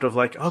concept of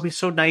like, oh, it'd be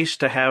so nice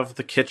to have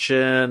the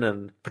kitchen,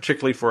 and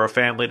particularly for a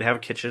family to have a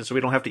kitchen so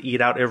we don't have to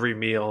eat out every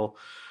meal.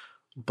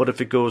 But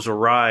if it goes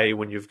awry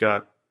when you've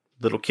got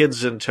little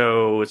kids in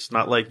tow, it's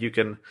not like you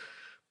can,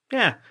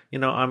 I'm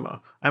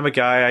a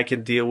guy, I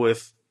can deal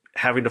with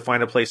having to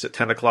find a place at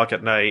 10 o'clock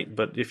at night.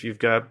 But if you've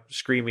got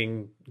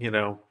screaming,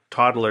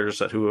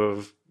 toddlers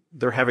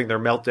they're having their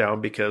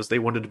meltdown because they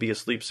wanted to be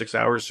asleep 6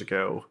 hours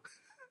ago.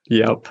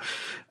 Yep.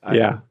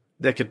 Yeah.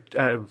 That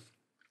could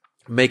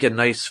make a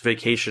nice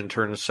vacation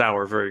turn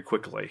sour very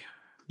quickly.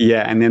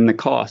 Yeah. And then the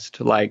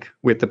cost, like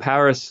with the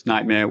Paris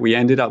nightmare, we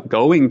ended up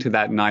going to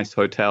that nice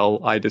hotel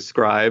I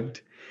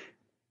described.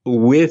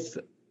 With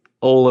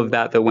all of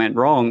that went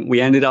wrong, we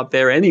ended up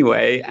there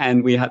anyway,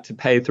 and we had to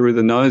pay through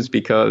the nose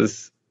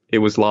because it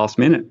was last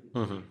minute.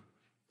 Mm-hmm.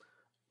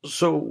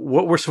 So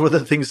what were some of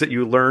the things that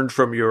you learned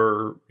from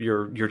your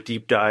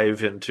deep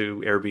dive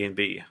into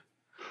Airbnb?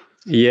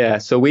 Yeah,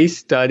 so we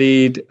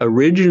studied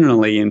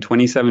originally in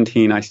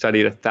 2017, I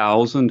studied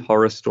 1,000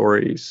 horror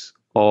stories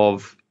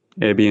of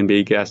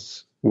Airbnb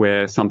guests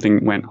where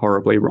something went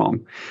horribly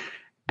wrong.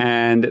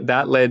 And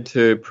that led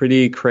to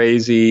pretty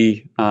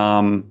crazy,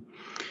 press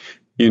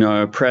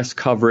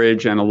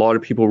coverage and a lot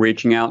of people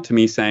reaching out to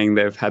me saying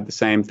they've had the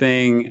same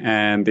thing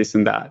and this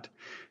and that.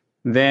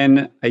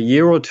 Then a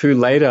year or two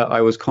later,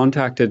 I was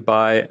contacted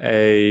by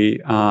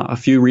a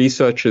few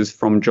researchers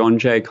from John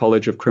Jay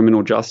College of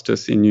Criminal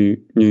Justice in New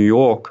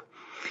York.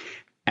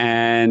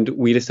 And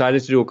we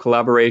decided to do a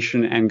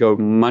collaboration and go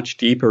much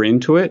deeper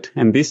into it.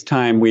 And this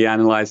time we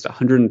analyzed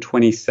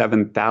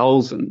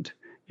 127,000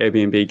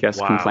 Airbnb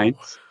guest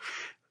complaints.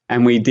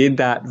 And we did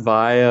that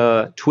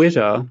via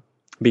Twitter,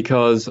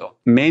 because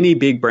many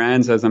big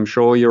brands, as I'm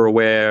sure you're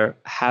aware,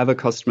 have a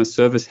customer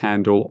service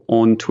handle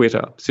on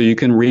Twitter. So you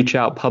can reach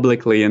out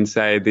publicly and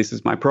say, this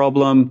is my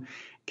problem.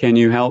 Can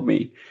you help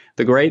me?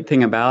 The great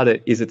thing about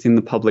it is it's in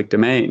the public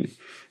domain.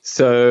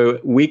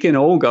 So we can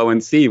all go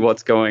and see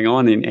what's going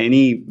on in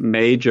any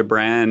major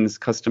brand's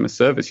customer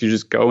service. You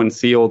just go and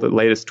see all the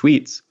latest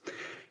tweets.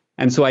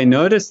 And so I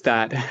noticed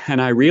that,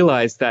 and I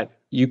realized that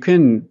you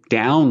can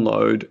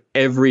download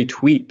every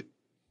tweet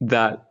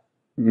that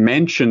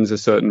mentions a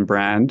certain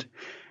brand.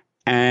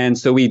 And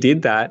so we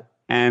did that.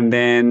 And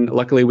then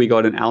luckily we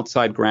got an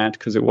outside grant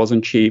because it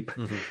wasn't cheap.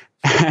 Mm-hmm.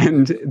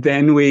 And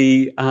then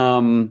we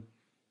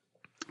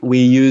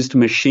used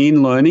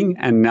machine learning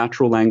and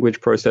natural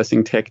language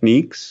processing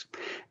techniques.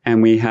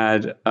 And we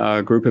had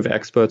a group of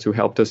experts who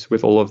helped us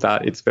with all of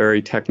that. It's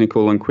very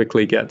technical and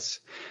quickly gets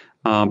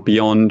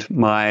beyond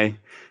my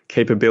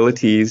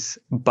capabilities,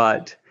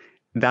 but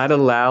that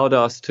allowed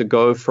us to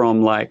go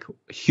from like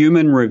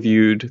human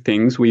reviewed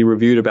things. We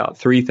reviewed about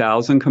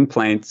 3,000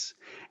 complaints.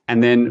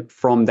 And then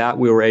from that,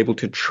 we were able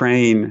to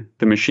train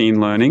the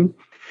machine learning.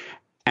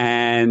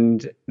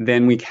 And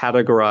then we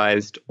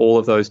categorized all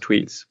of those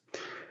tweets.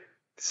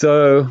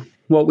 So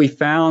what we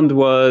found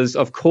was,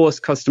 of course,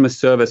 customer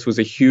service was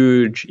a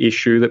huge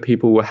issue that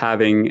people were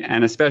having.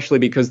 And especially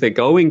because they're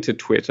going to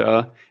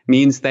Twitter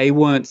means they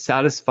weren't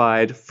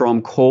satisfied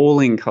from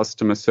calling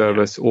customer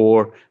service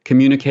or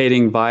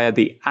communicating via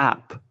the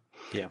app.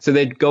 Yeah. So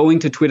they're going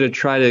to Twitter to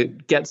try to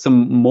get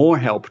some more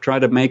help, try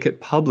to make it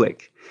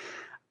public.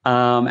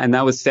 And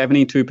that was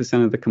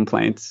 72% of the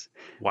complaints.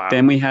 Wow.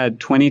 Then we had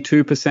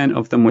 22%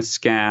 of them were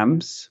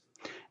scams.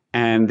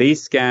 And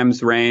these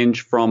scams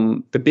range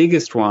from the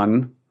biggest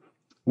one,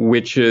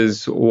 which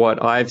is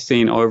what I've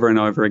seen over and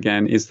over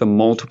again, is the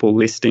multiple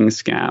listing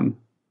scam.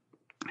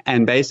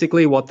 And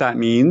basically what that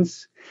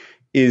means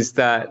is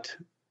that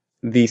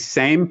the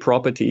same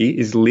property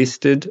is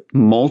listed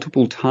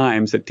multiple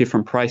times at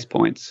different price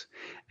points.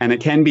 And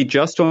it can be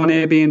just on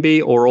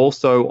Airbnb or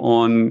also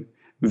on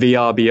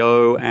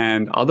VRBO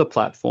and other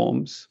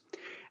platforms.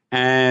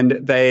 And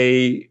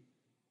they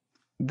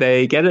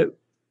get it,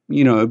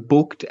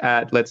 booked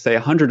at, let's say,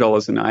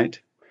 $100 a night.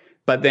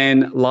 But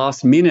then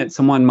last minute,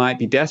 someone might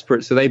be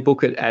desperate, so they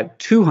book it at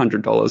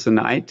 $200 a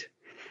night.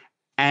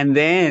 And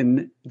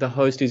then the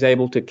host is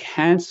able to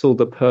cancel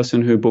the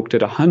person who booked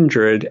at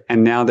 100,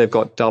 and now they've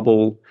got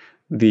double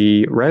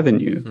the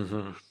revenue.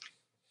 Mm-hmm.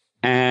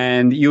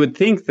 And you would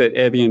think that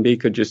Airbnb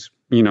could just,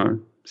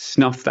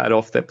 snuff that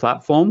off their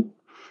platform.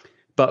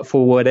 But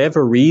for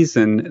whatever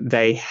reason,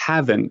 they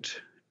haven't.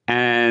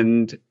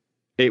 And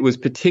it was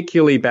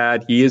particularly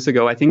bad years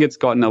ago. I think it's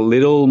gotten a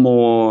little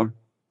more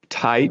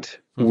tight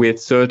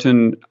with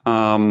certain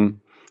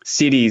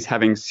cities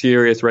having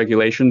serious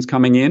regulations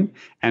coming in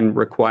and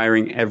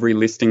requiring every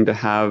listing to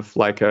have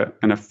like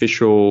an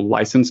official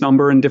license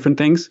number and different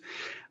things.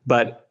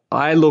 But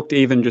I looked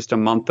even just a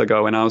month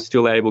ago and I was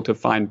still able to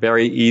find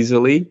very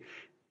easily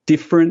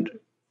different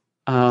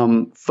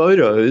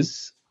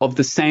photos of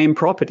the same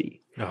property.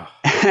 Oh.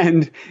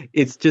 And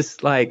it's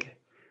just like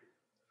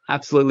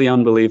absolutely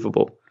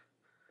unbelievable.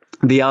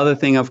 The other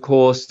thing, of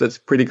course, that's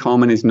pretty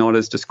common is not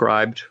as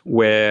described,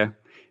 where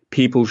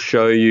people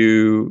show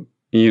you,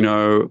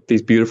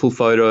 these beautiful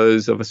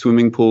photos of a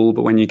swimming pool,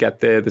 but when you get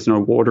there, there's no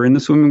water in the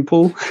swimming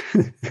pool.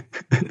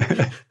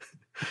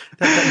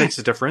 That makes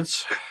a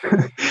difference.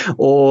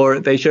 Or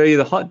they show you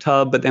the hot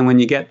tub, but then when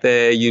you get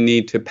there, you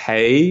need to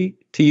pay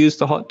to use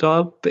the hot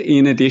tub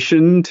in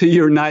addition to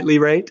your nightly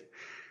rate.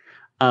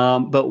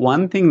 But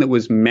one thing that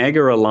was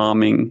mega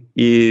alarming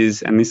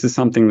is, and this is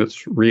something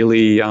that's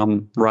really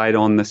right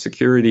on the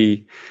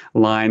security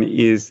line,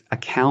 is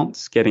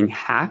accounts getting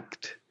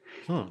hacked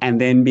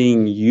and then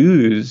being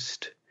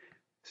used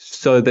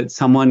so that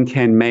someone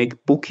can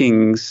make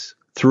bookings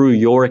through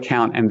your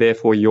account and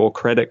therefore your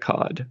credit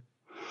card.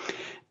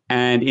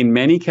 And in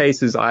many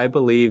cases, I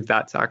believe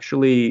that's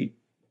actually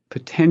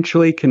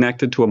potentially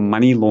connected to a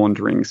money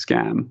laundering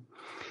scam,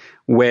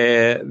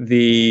 where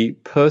the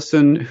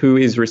person who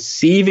is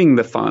receiving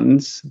the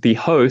funds, the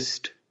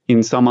host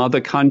in some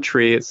other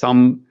country, at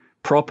some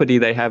property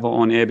they have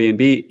on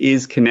Airbnb,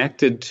 is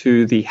connected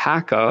to the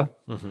hacker.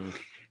 Mm-hmm.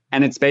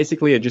 And it's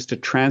basically just a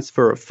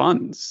transfer of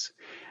funds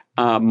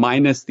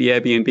minus the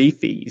Airbnb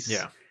fees.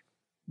 Yeah.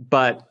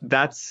 But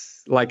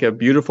that's like a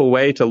beautiful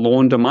way to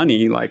launder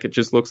money. Like it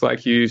just looks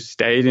like you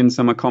stayed in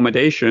some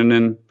accommodation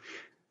and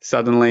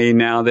suddenly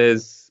now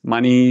there's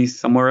money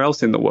somewhere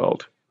else in the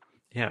world.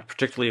 Yeah,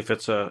 particularly if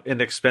it's an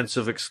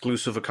inexpensive,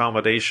 exclusive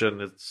accommodation,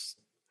 it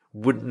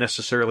wouldn't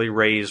necessarily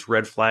raise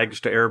red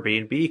flags to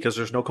Airbnb because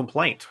there's no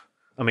complaint.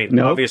 I mean,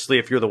 Obviously,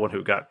 if you're the one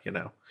who got,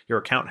 your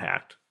account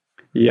hacked.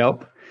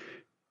 Yep,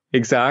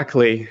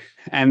 exactly.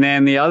 And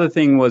then the other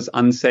thing was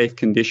unsafe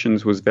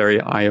conditions was very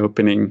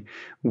eye-opening,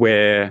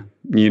 where,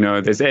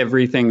 there's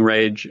everything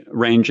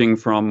ranging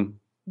from,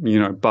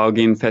 bug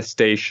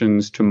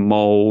infestations to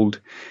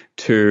mold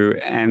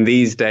and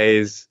these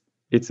days,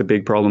 it's a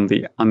big problem,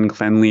 the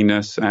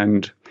uncleanliness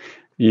and,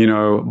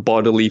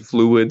 bodily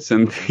fluids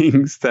and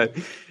things that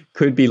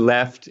could be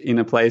left in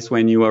a place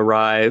when you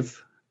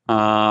arrive.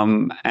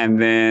 And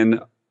then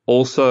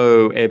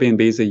also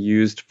Airbnbs are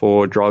used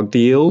for drug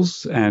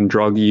deals and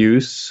drug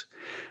use.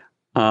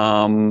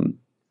 And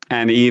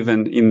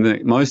even in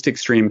the most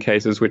extreme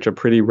cases, which are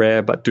pretty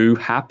rare but do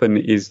happen,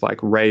 is like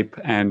rape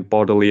and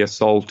bodily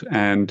assault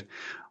and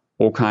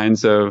all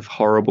kinds of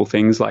horrible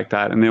things like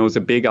that. And there was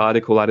a big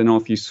article, I don't know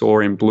if you saw,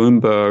 in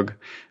Bloomberg,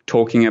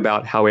 talking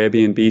about how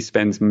Airbnb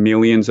spends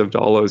millions of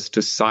dollars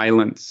to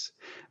silence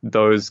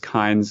those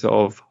kinds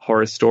of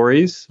horror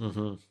stories.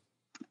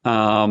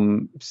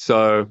 Mm-hmm.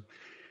 So,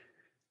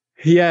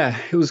 yeah,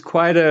 it was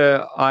quite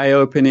a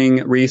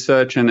eye-opening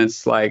research, and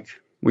it's like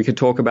we could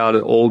talk about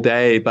it all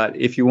day. But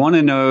if you want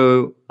to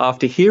know,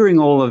 after hearing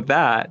all of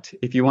that,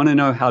 if you want to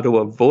know how to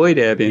avoid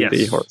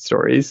Airbnb horror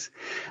stories,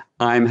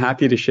 I'm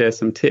happy to share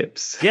some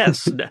tips.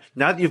 Yes.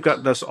 Now that you've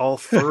gotten us all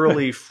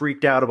thoroughly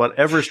freaked out about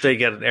ever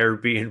staying at an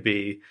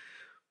Airbnb,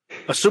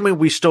 assuming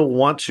we still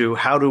want to,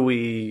 how do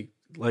we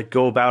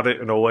go about it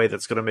in a way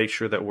that's going to make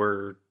sure that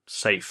we're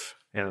safe?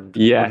 And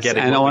yes,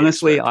 and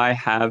honestly, I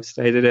have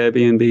stayed at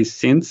Airbnb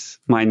since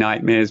my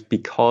nightmares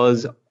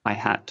because I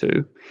had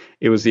to.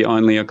 It was the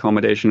only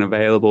accommodation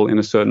available in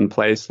a certain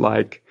place.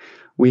 Like,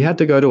 we had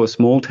to go to a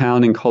small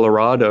town in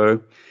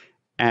Colorado,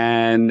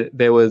 and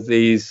there was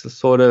these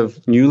sort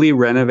of newly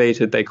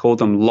renovated, they called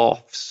them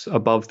lofts,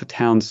 above the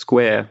town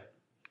square.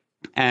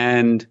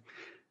 And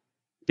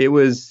it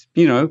was,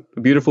 a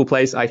beautiful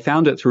place. I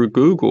found it through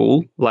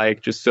Google,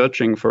 just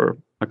searching for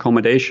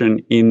accommodation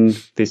in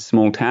this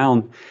small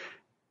town.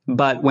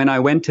 But when I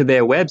went to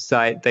their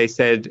website, they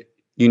said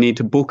you need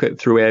to book it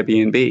through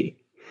Airbnb.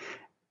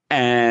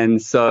 And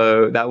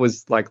so that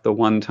was the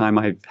one time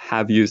I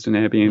have used an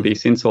Airbnb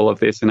since all of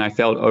this. And I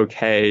felt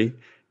okay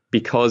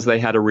because they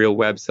had a real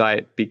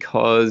website,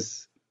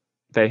 because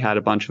they had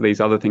a bunch of these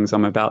other things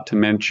I'm about to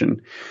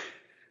mention.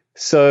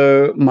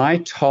 So my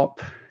top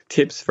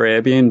tips for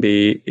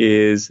Airbnb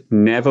is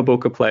never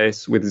book a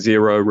place with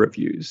 0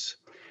 reviews.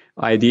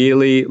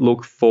 Ideally,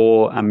 look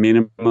for a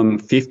minimum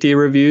 50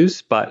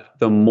 reviews, but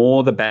the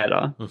more the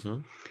better.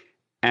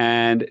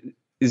 And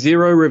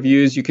 0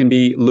 reviews, you can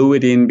be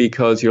lured in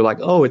because you're like,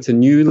 oh, it's a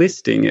new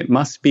listing. It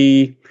must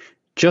be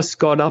just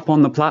got up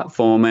on the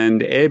platform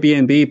and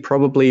Airbnb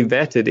probably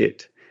vetted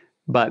it.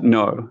 But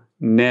no,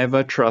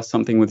 never trust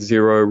something with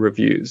 0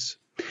 reviews.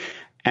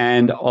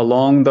 And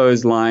along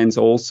those lines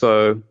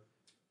also,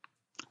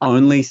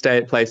 only stay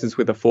at places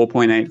with a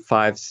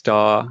 4.85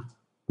 star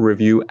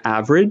review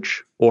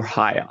average or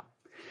higher.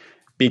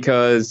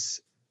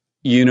 Because,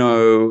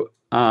 it's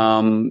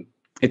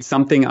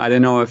something, I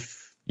don't know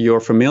if you're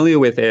familiar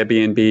with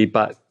Airbnb,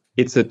 but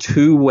it's a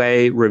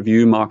 2-way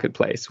review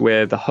marketplace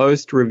where the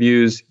host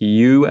reviews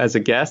you as a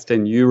guest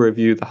and you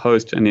review the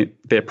host and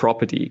their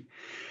property.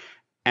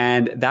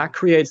 And that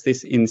creates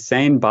this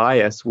insane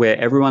bias where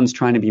everyone's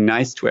trying to be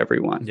nice to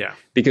everyone. Yeah.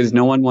 Because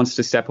no one wants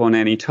to step on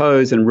any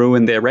toes and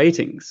ruin their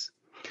ratings.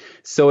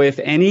 So if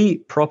any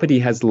property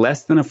has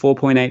less than a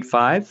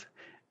 4.85,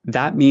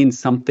 that means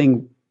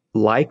something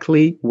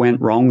likely went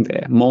wrong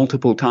there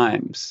multiple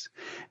times.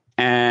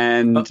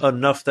 And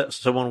enough that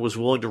someone was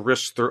willing to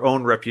risk their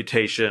own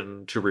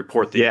reputation to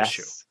report the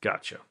issue.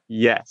 Gotcha.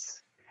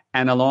 Yes.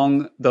 And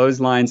along those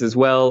lines as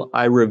well,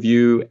 I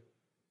review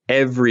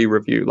every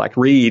review,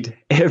 read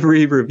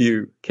every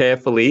review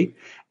carefully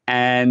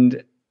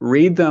and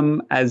read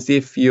them as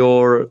if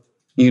you're,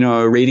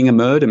 reading a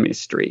murder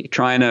mystery,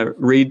 trying to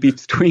read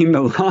between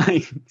the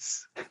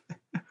lines.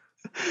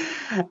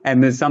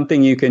 And there's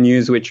something you can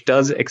use which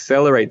does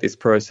accelerate this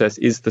process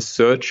is the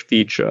search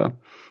feature,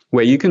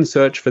 where you can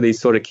search for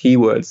these sort of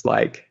keywords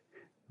like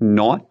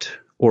not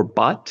or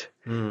but.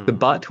 The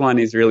but one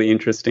is really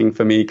interesting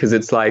for me because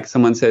it's like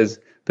someone says,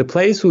 the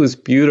place was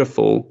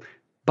beautiful,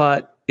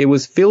 but it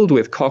was filled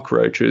with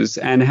cockroaches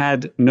and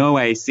had no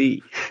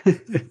AC.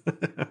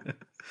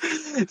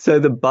 So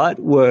the but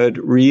word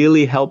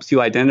really helps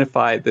you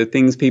identify the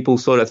things people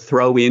sort of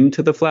throw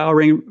into the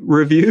flowering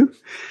review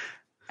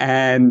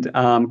and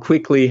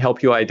quickly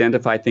help you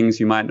identify things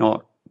you might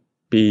not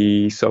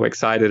be so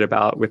excited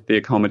about with the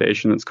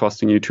accommodation that's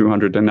costing you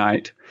 $200 a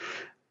night.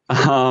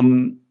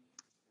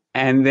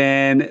 And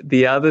then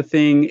the other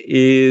thing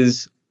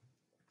is,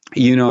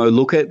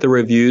 look at the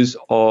reviews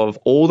of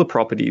all the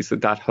properties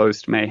that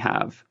host may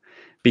have,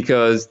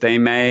 because they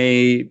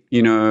may,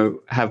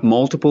 have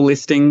multiple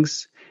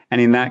listings. And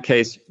in that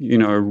case,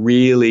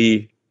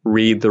 really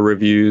read the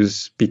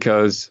reviews,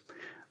 because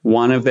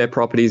one of their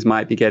properties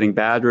might be getting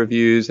bad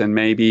reviews and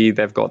maybe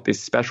they've got this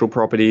special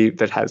property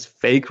that has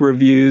fake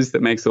reviews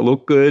that makes it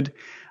look good.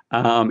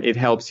 It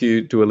helps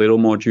you do a little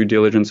more due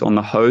diligence on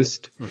the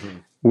host.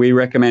 We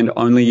recommend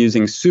only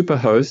using super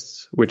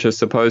hosts, which are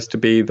supposed to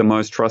be the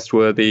most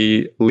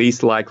trustworthy,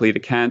 least likely to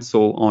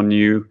cancel on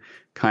you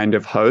kind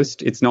of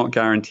host. It's not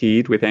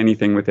guaranteed with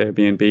anything with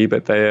Airbnb,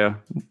 but they're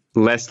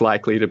less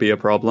likely to be a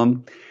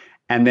problem.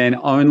 And then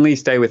only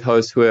stay with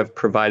hosts who have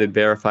provided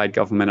verified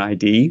government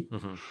ID.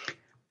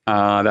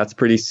 That's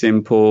pretty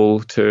simple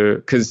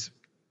because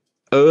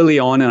early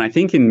on, and I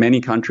think in many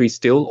countries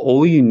still,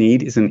 all you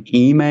need is an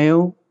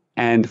email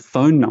and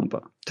phone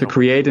number to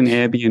create an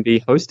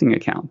Airbnb hosting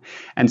account.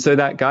 And so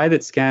that guy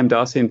that scammed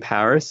us in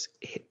Paris,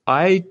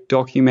 I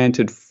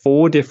documented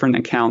 4 different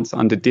accounts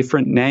under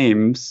different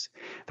names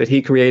that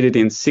he created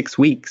in 6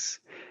 weeks.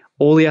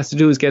 All he has to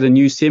do is get a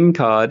new SIM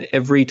card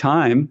every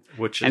time,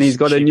 and he's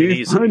got a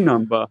new phone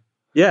number.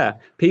 Yeah,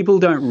 people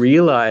don't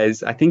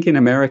realize, I think in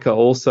America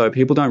also,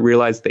 people don't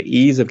realize the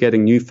ease of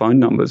getting new phone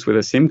numbers with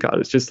a SIM card.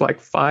 It's just like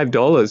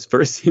 $5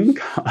 for a SIM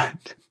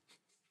card.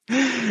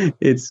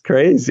 It's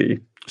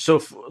crazy.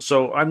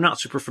 So I'm not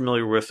super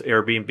familiar with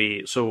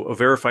Airbnb. So a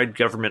verified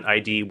government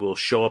ID will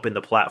show up in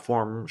the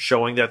platform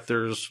showing that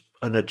there's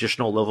an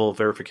additional level of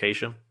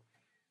verification?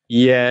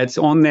 Yeah, it's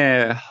on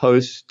their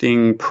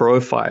hosting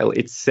profile.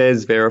 It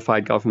says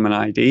verified government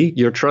ID.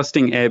 You're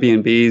trusting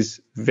Airbnb's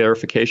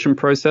verification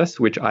process,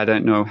 which I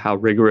don't know how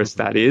rigorous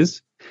that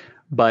is,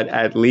 but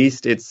at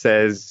least it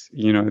says,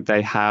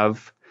 they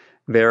have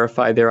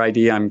verified their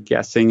ID. I'm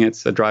guessing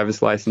it's a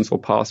driver's license or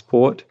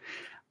passport.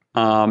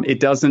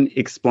 It doesn't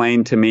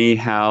explain to me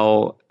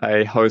how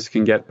a host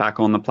can get back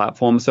on the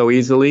platform so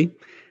easily.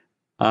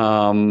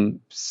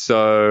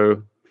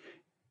 So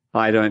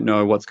I don't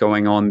know what's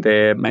going on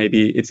there.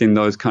 Maybe it's in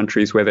those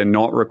countries where they're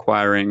not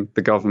requiring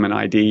the government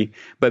ID.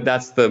 But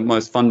that's the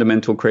most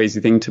fundamental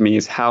crazy thing to me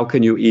is how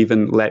can you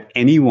even let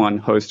anyone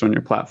host on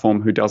your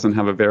platform who doesn't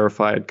have a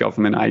verified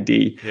government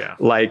ID? Yeah.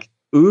 Like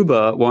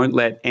Uber won't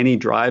let any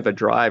driver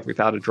drive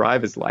without a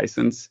driver's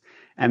license.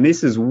 And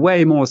this is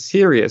way more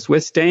serious. We're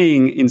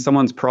staying in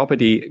someone's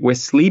property. We're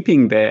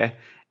sleeping there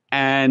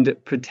and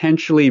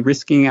potentially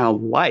risking our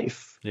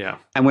life. Yeah.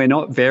 And we're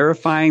not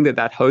verifying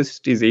that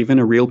host is even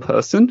a real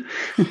person.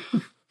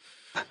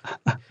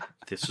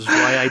 This is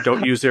why I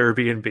don't use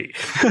Airbnb.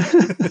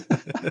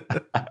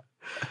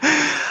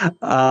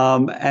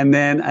 And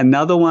then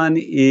another one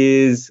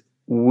is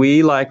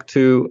we like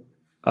to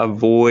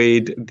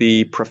avoid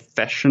the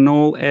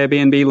professional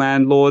Airbnb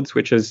landlords,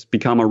 which has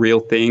become a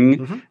real thing.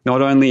 Mm-hmm.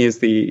 Not only is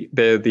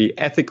the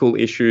ethical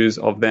issues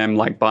of them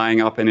like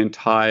buying up an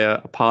entire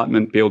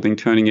apartment building,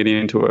 turning it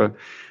into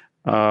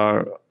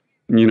a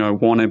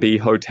wannabe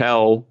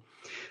hotel.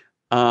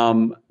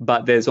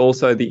 But there's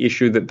also the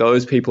issue that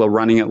those people are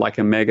running it like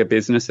a mega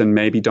business and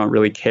maybe don't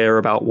really care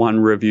about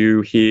one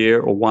review here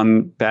or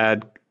one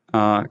bad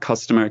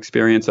customer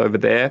experience over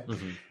there.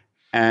 Mm-hmm.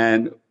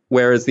 And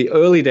whereas the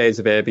early days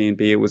of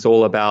Airbnb, it was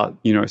all about,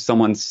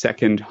 someone's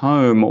second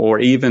home or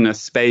even a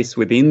space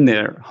within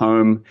their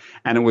home.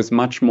 And it was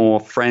much more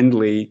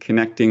friendly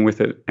connecting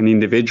with an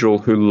individual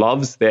who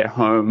loves their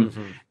home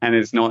and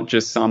is not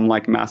just some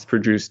like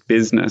mass-produced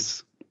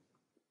business.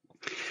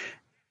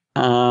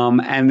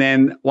 And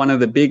then one of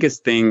the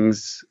biggest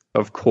things,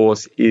 of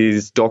course,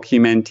 is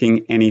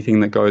documenting anything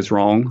that goes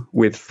wrong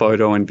with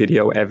photo and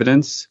video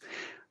evidence.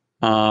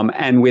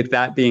 And with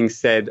that being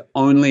said,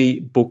 only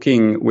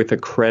booking with a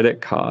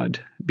credit card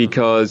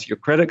because your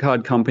credit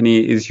card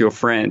company is your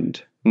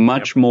friend,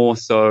 much more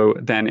so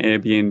than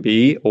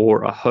Airbnb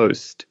or a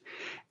host.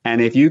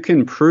 And if you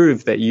can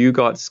prove that you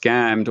got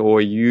scammed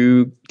or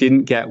you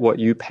didn't get what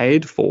you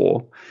paid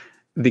for,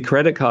 the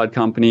credit card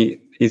company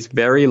is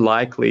very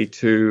likely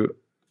to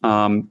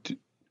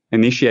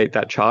initiate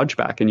that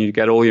chargeback and you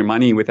get all your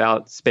money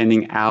without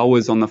spending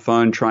hours on the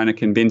phone trying to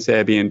convince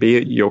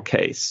Airbnb your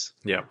case.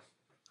 Yeah.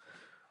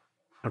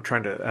 I'm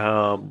trying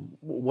to,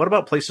 what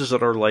about places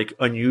that are like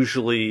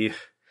unusually,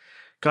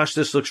 gosh,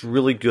 this looks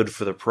really good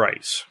for the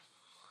price?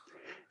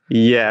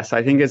 Yes,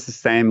 I think it's the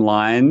same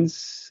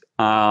lines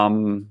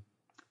of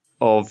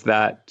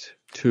that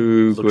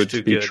too good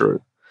to be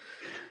true.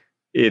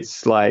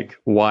 It's like,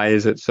 why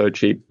is it so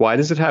cheap? Why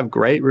does it have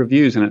great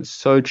reviews and it's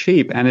so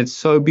cheap and it's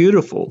so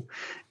beautiful?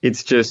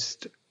 It's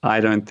just, I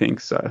don't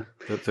think so.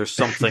 There's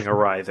something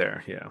awry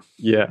there. Yeah.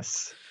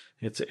 Yes.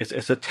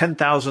 It's a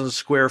 10,000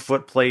 square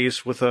foot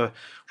place with a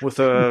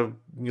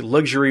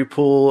luxury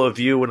pool, a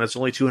view, and it's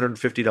only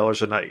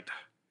 $250 a night.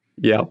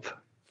 Yep.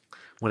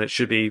 When it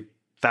should be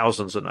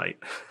thousands a night.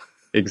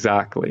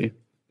 Exactly.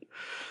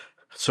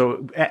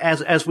 So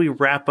as we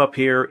wrap up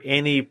here,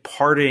 any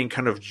parting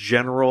kind of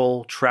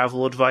general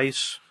travel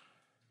advice?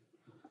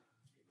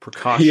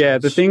 Precautions? Yeah,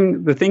 the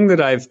thing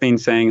that I've been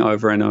saying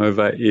over and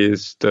over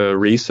is the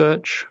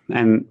research.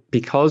 And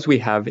because we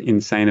have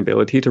insane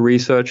ability to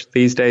research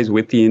these days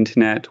with the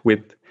internet,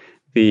 with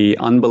the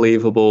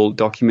unbelievable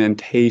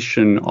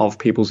documentation of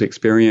people's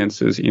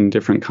experiences in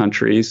different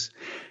countries,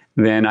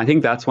 then I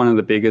think that's one of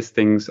the biggest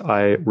things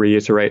I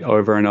reiterate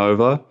over and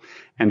over.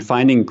 And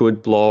finding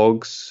good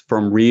blogs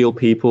from real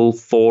people,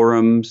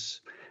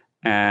 forums,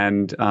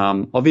 and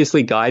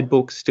obviously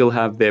guidebooks still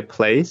have their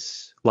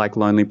place, like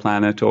Lonely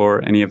Planet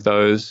or any of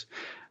those.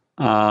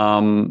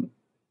 Also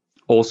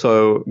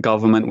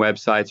government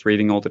websites,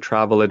 reading all the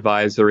travel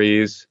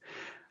advisories.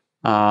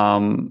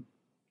 I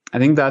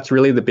think that's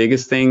really the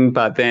biggest thing.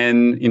 But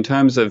then in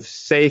terms of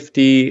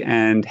safety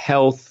and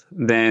health,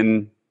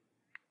 then,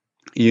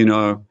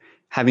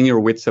 having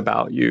your wits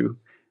about you.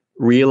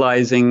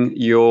 Realizing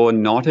you're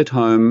not at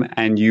home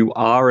and you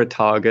are a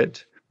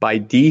target by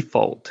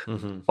default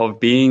of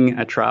being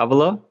a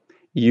traveler,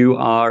 you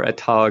are a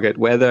target,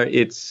 whether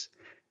it's,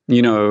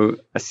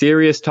 a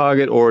serious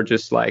target or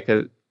just like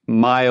a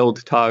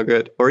mild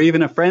target or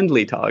even a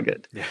friendly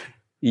target. Yeah.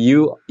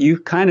 You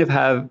kind of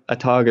have a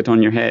target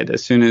on your head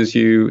as soon as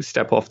you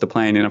step off the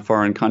plane in a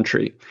foreign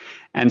country.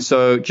 And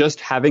so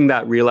just having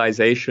that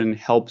realization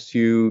helps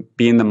you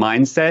be in the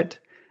mindset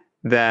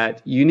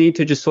that you need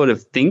to just sort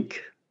of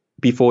think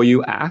before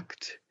you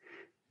act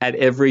at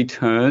every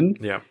turn,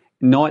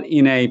 not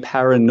in a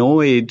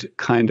paranoid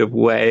kind of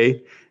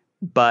way,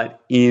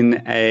 but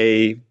in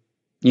a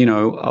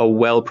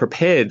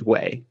well-prepared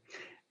way.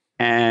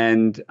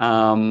 And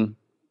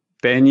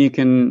then you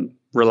can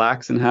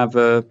relax and have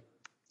a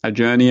a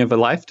journey of a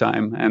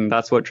lifetime. And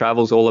that's what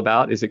travel's all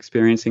about, is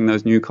experiencing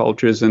those new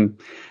cultures and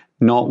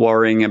not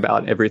worrying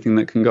about everything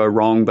that can go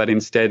wrong, but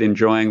instead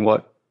enjoying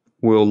what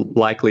will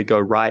likely go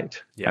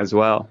right as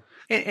well.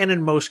 And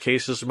in most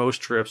cases,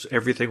 most trips,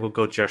 everything will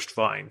go just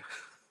fine.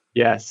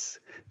 Yes,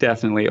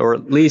 definitely. Or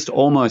at least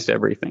almost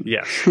everything.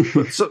 Yes.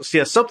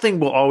 Something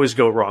will always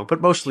go wrong,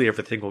 but mostly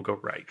everything will go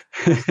right.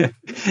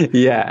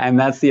 Yeah. And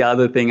that's the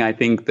other thing I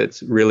think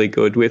that's really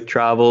good with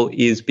travel,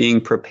 is being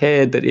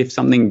prepared that if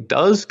something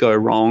does go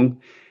wrong,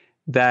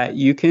 that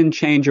you can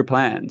change your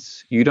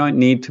plans. You don't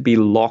need to be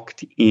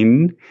locked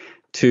in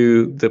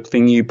to the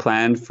thing you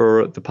planned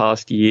for the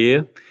past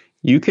year.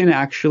 You can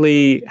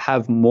actually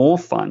have more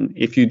fun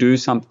if you do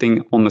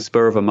something on the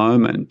spur of a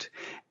moment.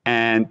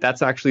 And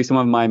that's actually some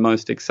of my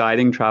most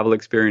exciting travel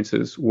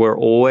experiences were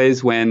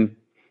always when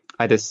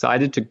I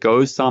decided to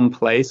go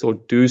someplace or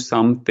do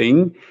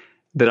something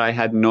that I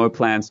had no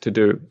plans to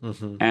do.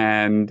 Mm-hmm.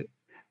 And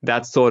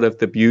that's sort of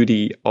the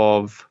beauty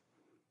of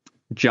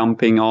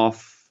jumping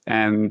off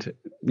and,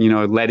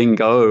 letting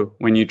go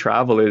when you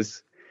travel,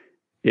 is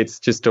it's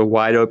just a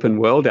wide open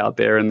world out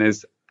there, and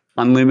there's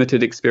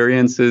unlimited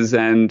experiences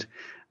and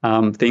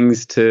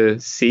things to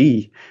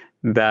see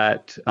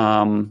that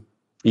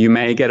you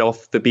may get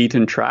off the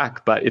beaten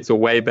track, but it's a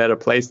way better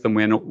place than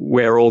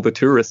where all the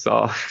tourists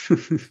are.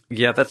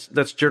 Yeah,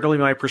 that's generally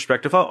my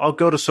perspective. I'll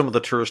go to some of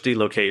the touristy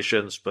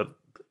locations, but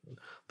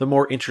the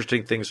more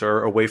interesting things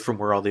are away from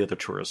where all the other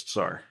tourists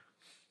are.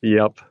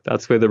 Yep,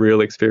 that's where the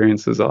real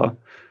experiences are.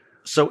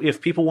 So if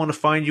people want to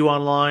find you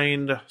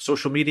online,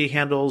 social media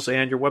handles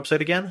and your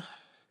website again?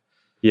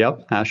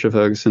 Yep,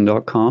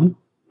 asherfergusson.com.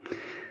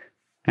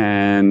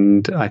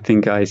 And I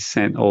think I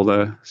sent all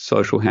the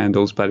social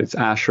handles, but it's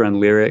Asher and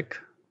Lyric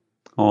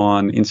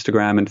on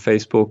Instagram and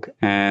Facebook,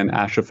 and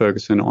Asher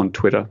Fergusson on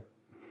Twitter.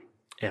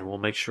 And we'll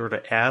make sure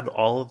to add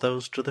all of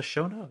those to the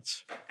show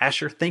notes.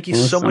 Asher, thank you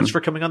so much for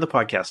coming on the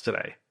podcast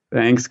today.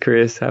 Thanks,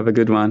 Chris. Have a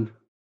good one.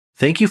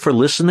 Thank you for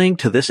listening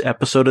to this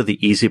episode of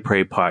the Easy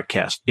Prey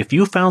podcast. If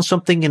you found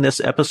something in this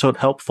episode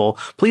helpful,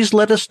 please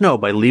let us know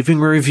by leaving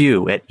a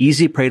review at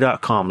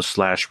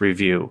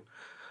easyprey.com/review.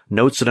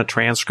 Notes and a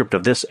transcript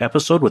of this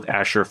episode with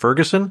Asher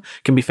Fergusson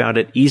can be found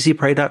at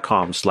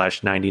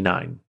easyprey.com/99.